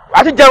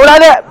 wàá ti jẹun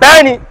lálẹ́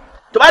bẹ́ẹ̀ ni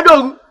tó bá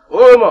dòru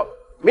ó mọ̀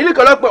mílíkì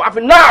ọlọ́pẹ́ wàá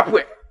fi náà àpò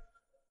ẹ̀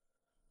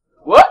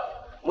wò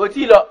mo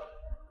ti lọ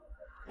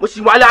mo sì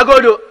wà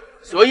lágọ́dọ̀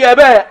sóyè ẹ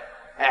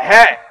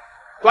bẹ́ẹ̀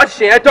tó bá ti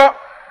ṣe yẹn tán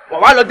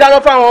wọ́n wá lọ dáná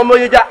fáwọn ọmọ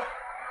yẹn já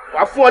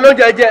wàá fún ọ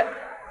lóúnjẹ jẹ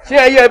ṣé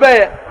ẹ yé ẹ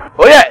bẹ́ẹ̀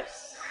ó yẹ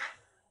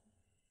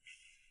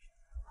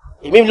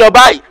èmi lọ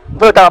báyìí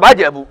fún ìta bàbá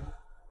Ìjẹ̀bú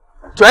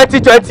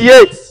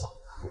 2028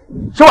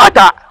 ṣé wàá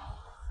ta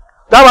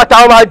táwọn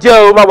táwọn máa jẹ́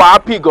o máa wà á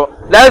pì gan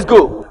let's go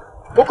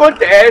kókó ń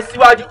tẹ̀ ẹ́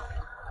síwájú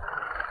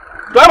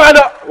tó a máa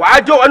lọ wàá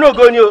jó wọn náà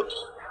gan ni o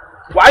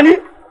wàá ní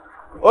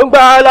ó ń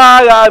gbá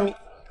lára mi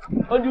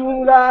ó ń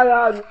dún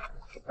lára mi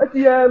ó ti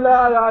yẹ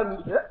lára mi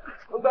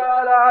ó ń gbá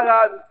lára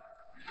mi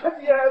ó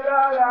ti yẹ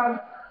lára mi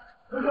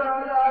ó ń gbá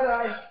lára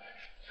mi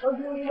ó ń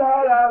dún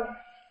lára mi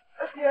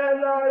ó ti yẹ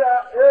lára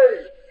mi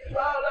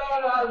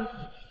lára mi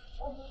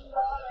ó ń dún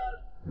lára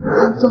mi.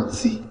 ọjọ́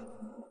tí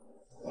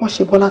wọ́n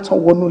ṣe Bọ́lá tán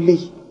wọnú ilé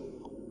yìí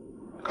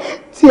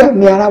tí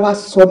àmì ara wa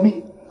sọ mí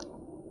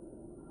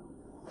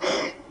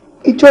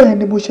ìjọ yẹn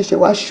ni mo ṣẹ̀ṣẹ̀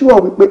wá ṣúọ̀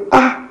wípé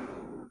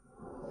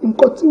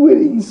nǹkan tí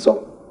wèrè yìí sọ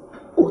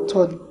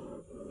òótọ́ ni.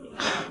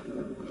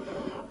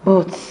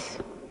 but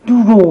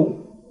dúró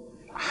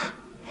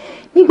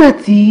nígbà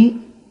tí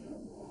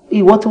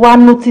ìwọ ti wá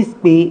notice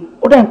pé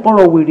ó dẹ̀ ń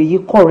pọ̀rọ̀ wèrè yìí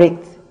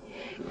correct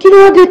kí ló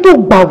dé tó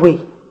gbàwẹ̀.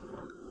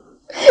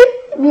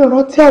 mi ò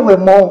rántí àwẹ̀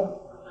mọ́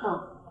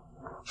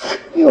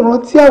mi ò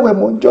rántí àwẹ̀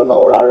mọ́ jọ́nà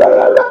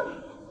rárá.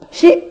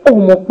 ṣé o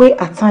mọ̀ pé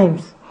at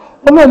times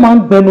ọlọ́run máa ń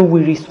gbẹnu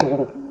wèrè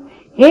sọ̀rọ̀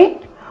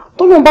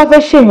tó lóun bá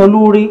fẹ́ ṣèyàn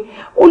lóore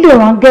ó lè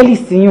rán áńgẹ́lì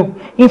síyàn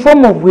in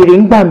form of wèrè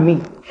ń gbà mí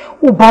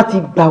ó bá ti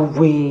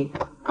gbàwẹ̀.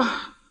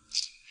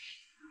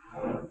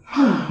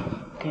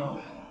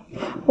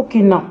 ok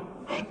now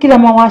kí la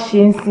máa wá ṣe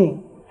ń sìn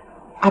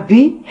àbí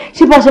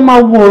ṣé bá ṣe máa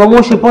wo ọ̀rọ̀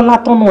wọn ṣe Bọ́lá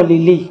tán náà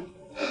lélẹ̀.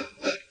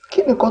 kí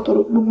ni nǹkan tó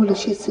rò pé mo lè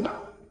ṣe sí náà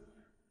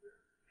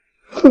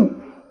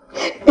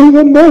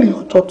èèyàn mẹ́rin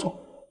ọ̀tọ̀ọ̀tọ̀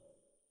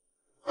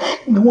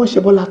ni wọ́n ṣe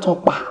Bọ́lá tán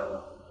pa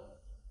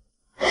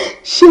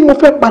ṣé mo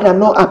fẹ́ padà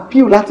lọ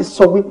appeal láti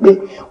sọ wípé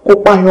kò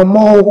pààyàn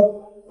mọ́ o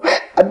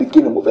àbí kí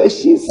ni mo fẹ́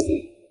ṣe sí.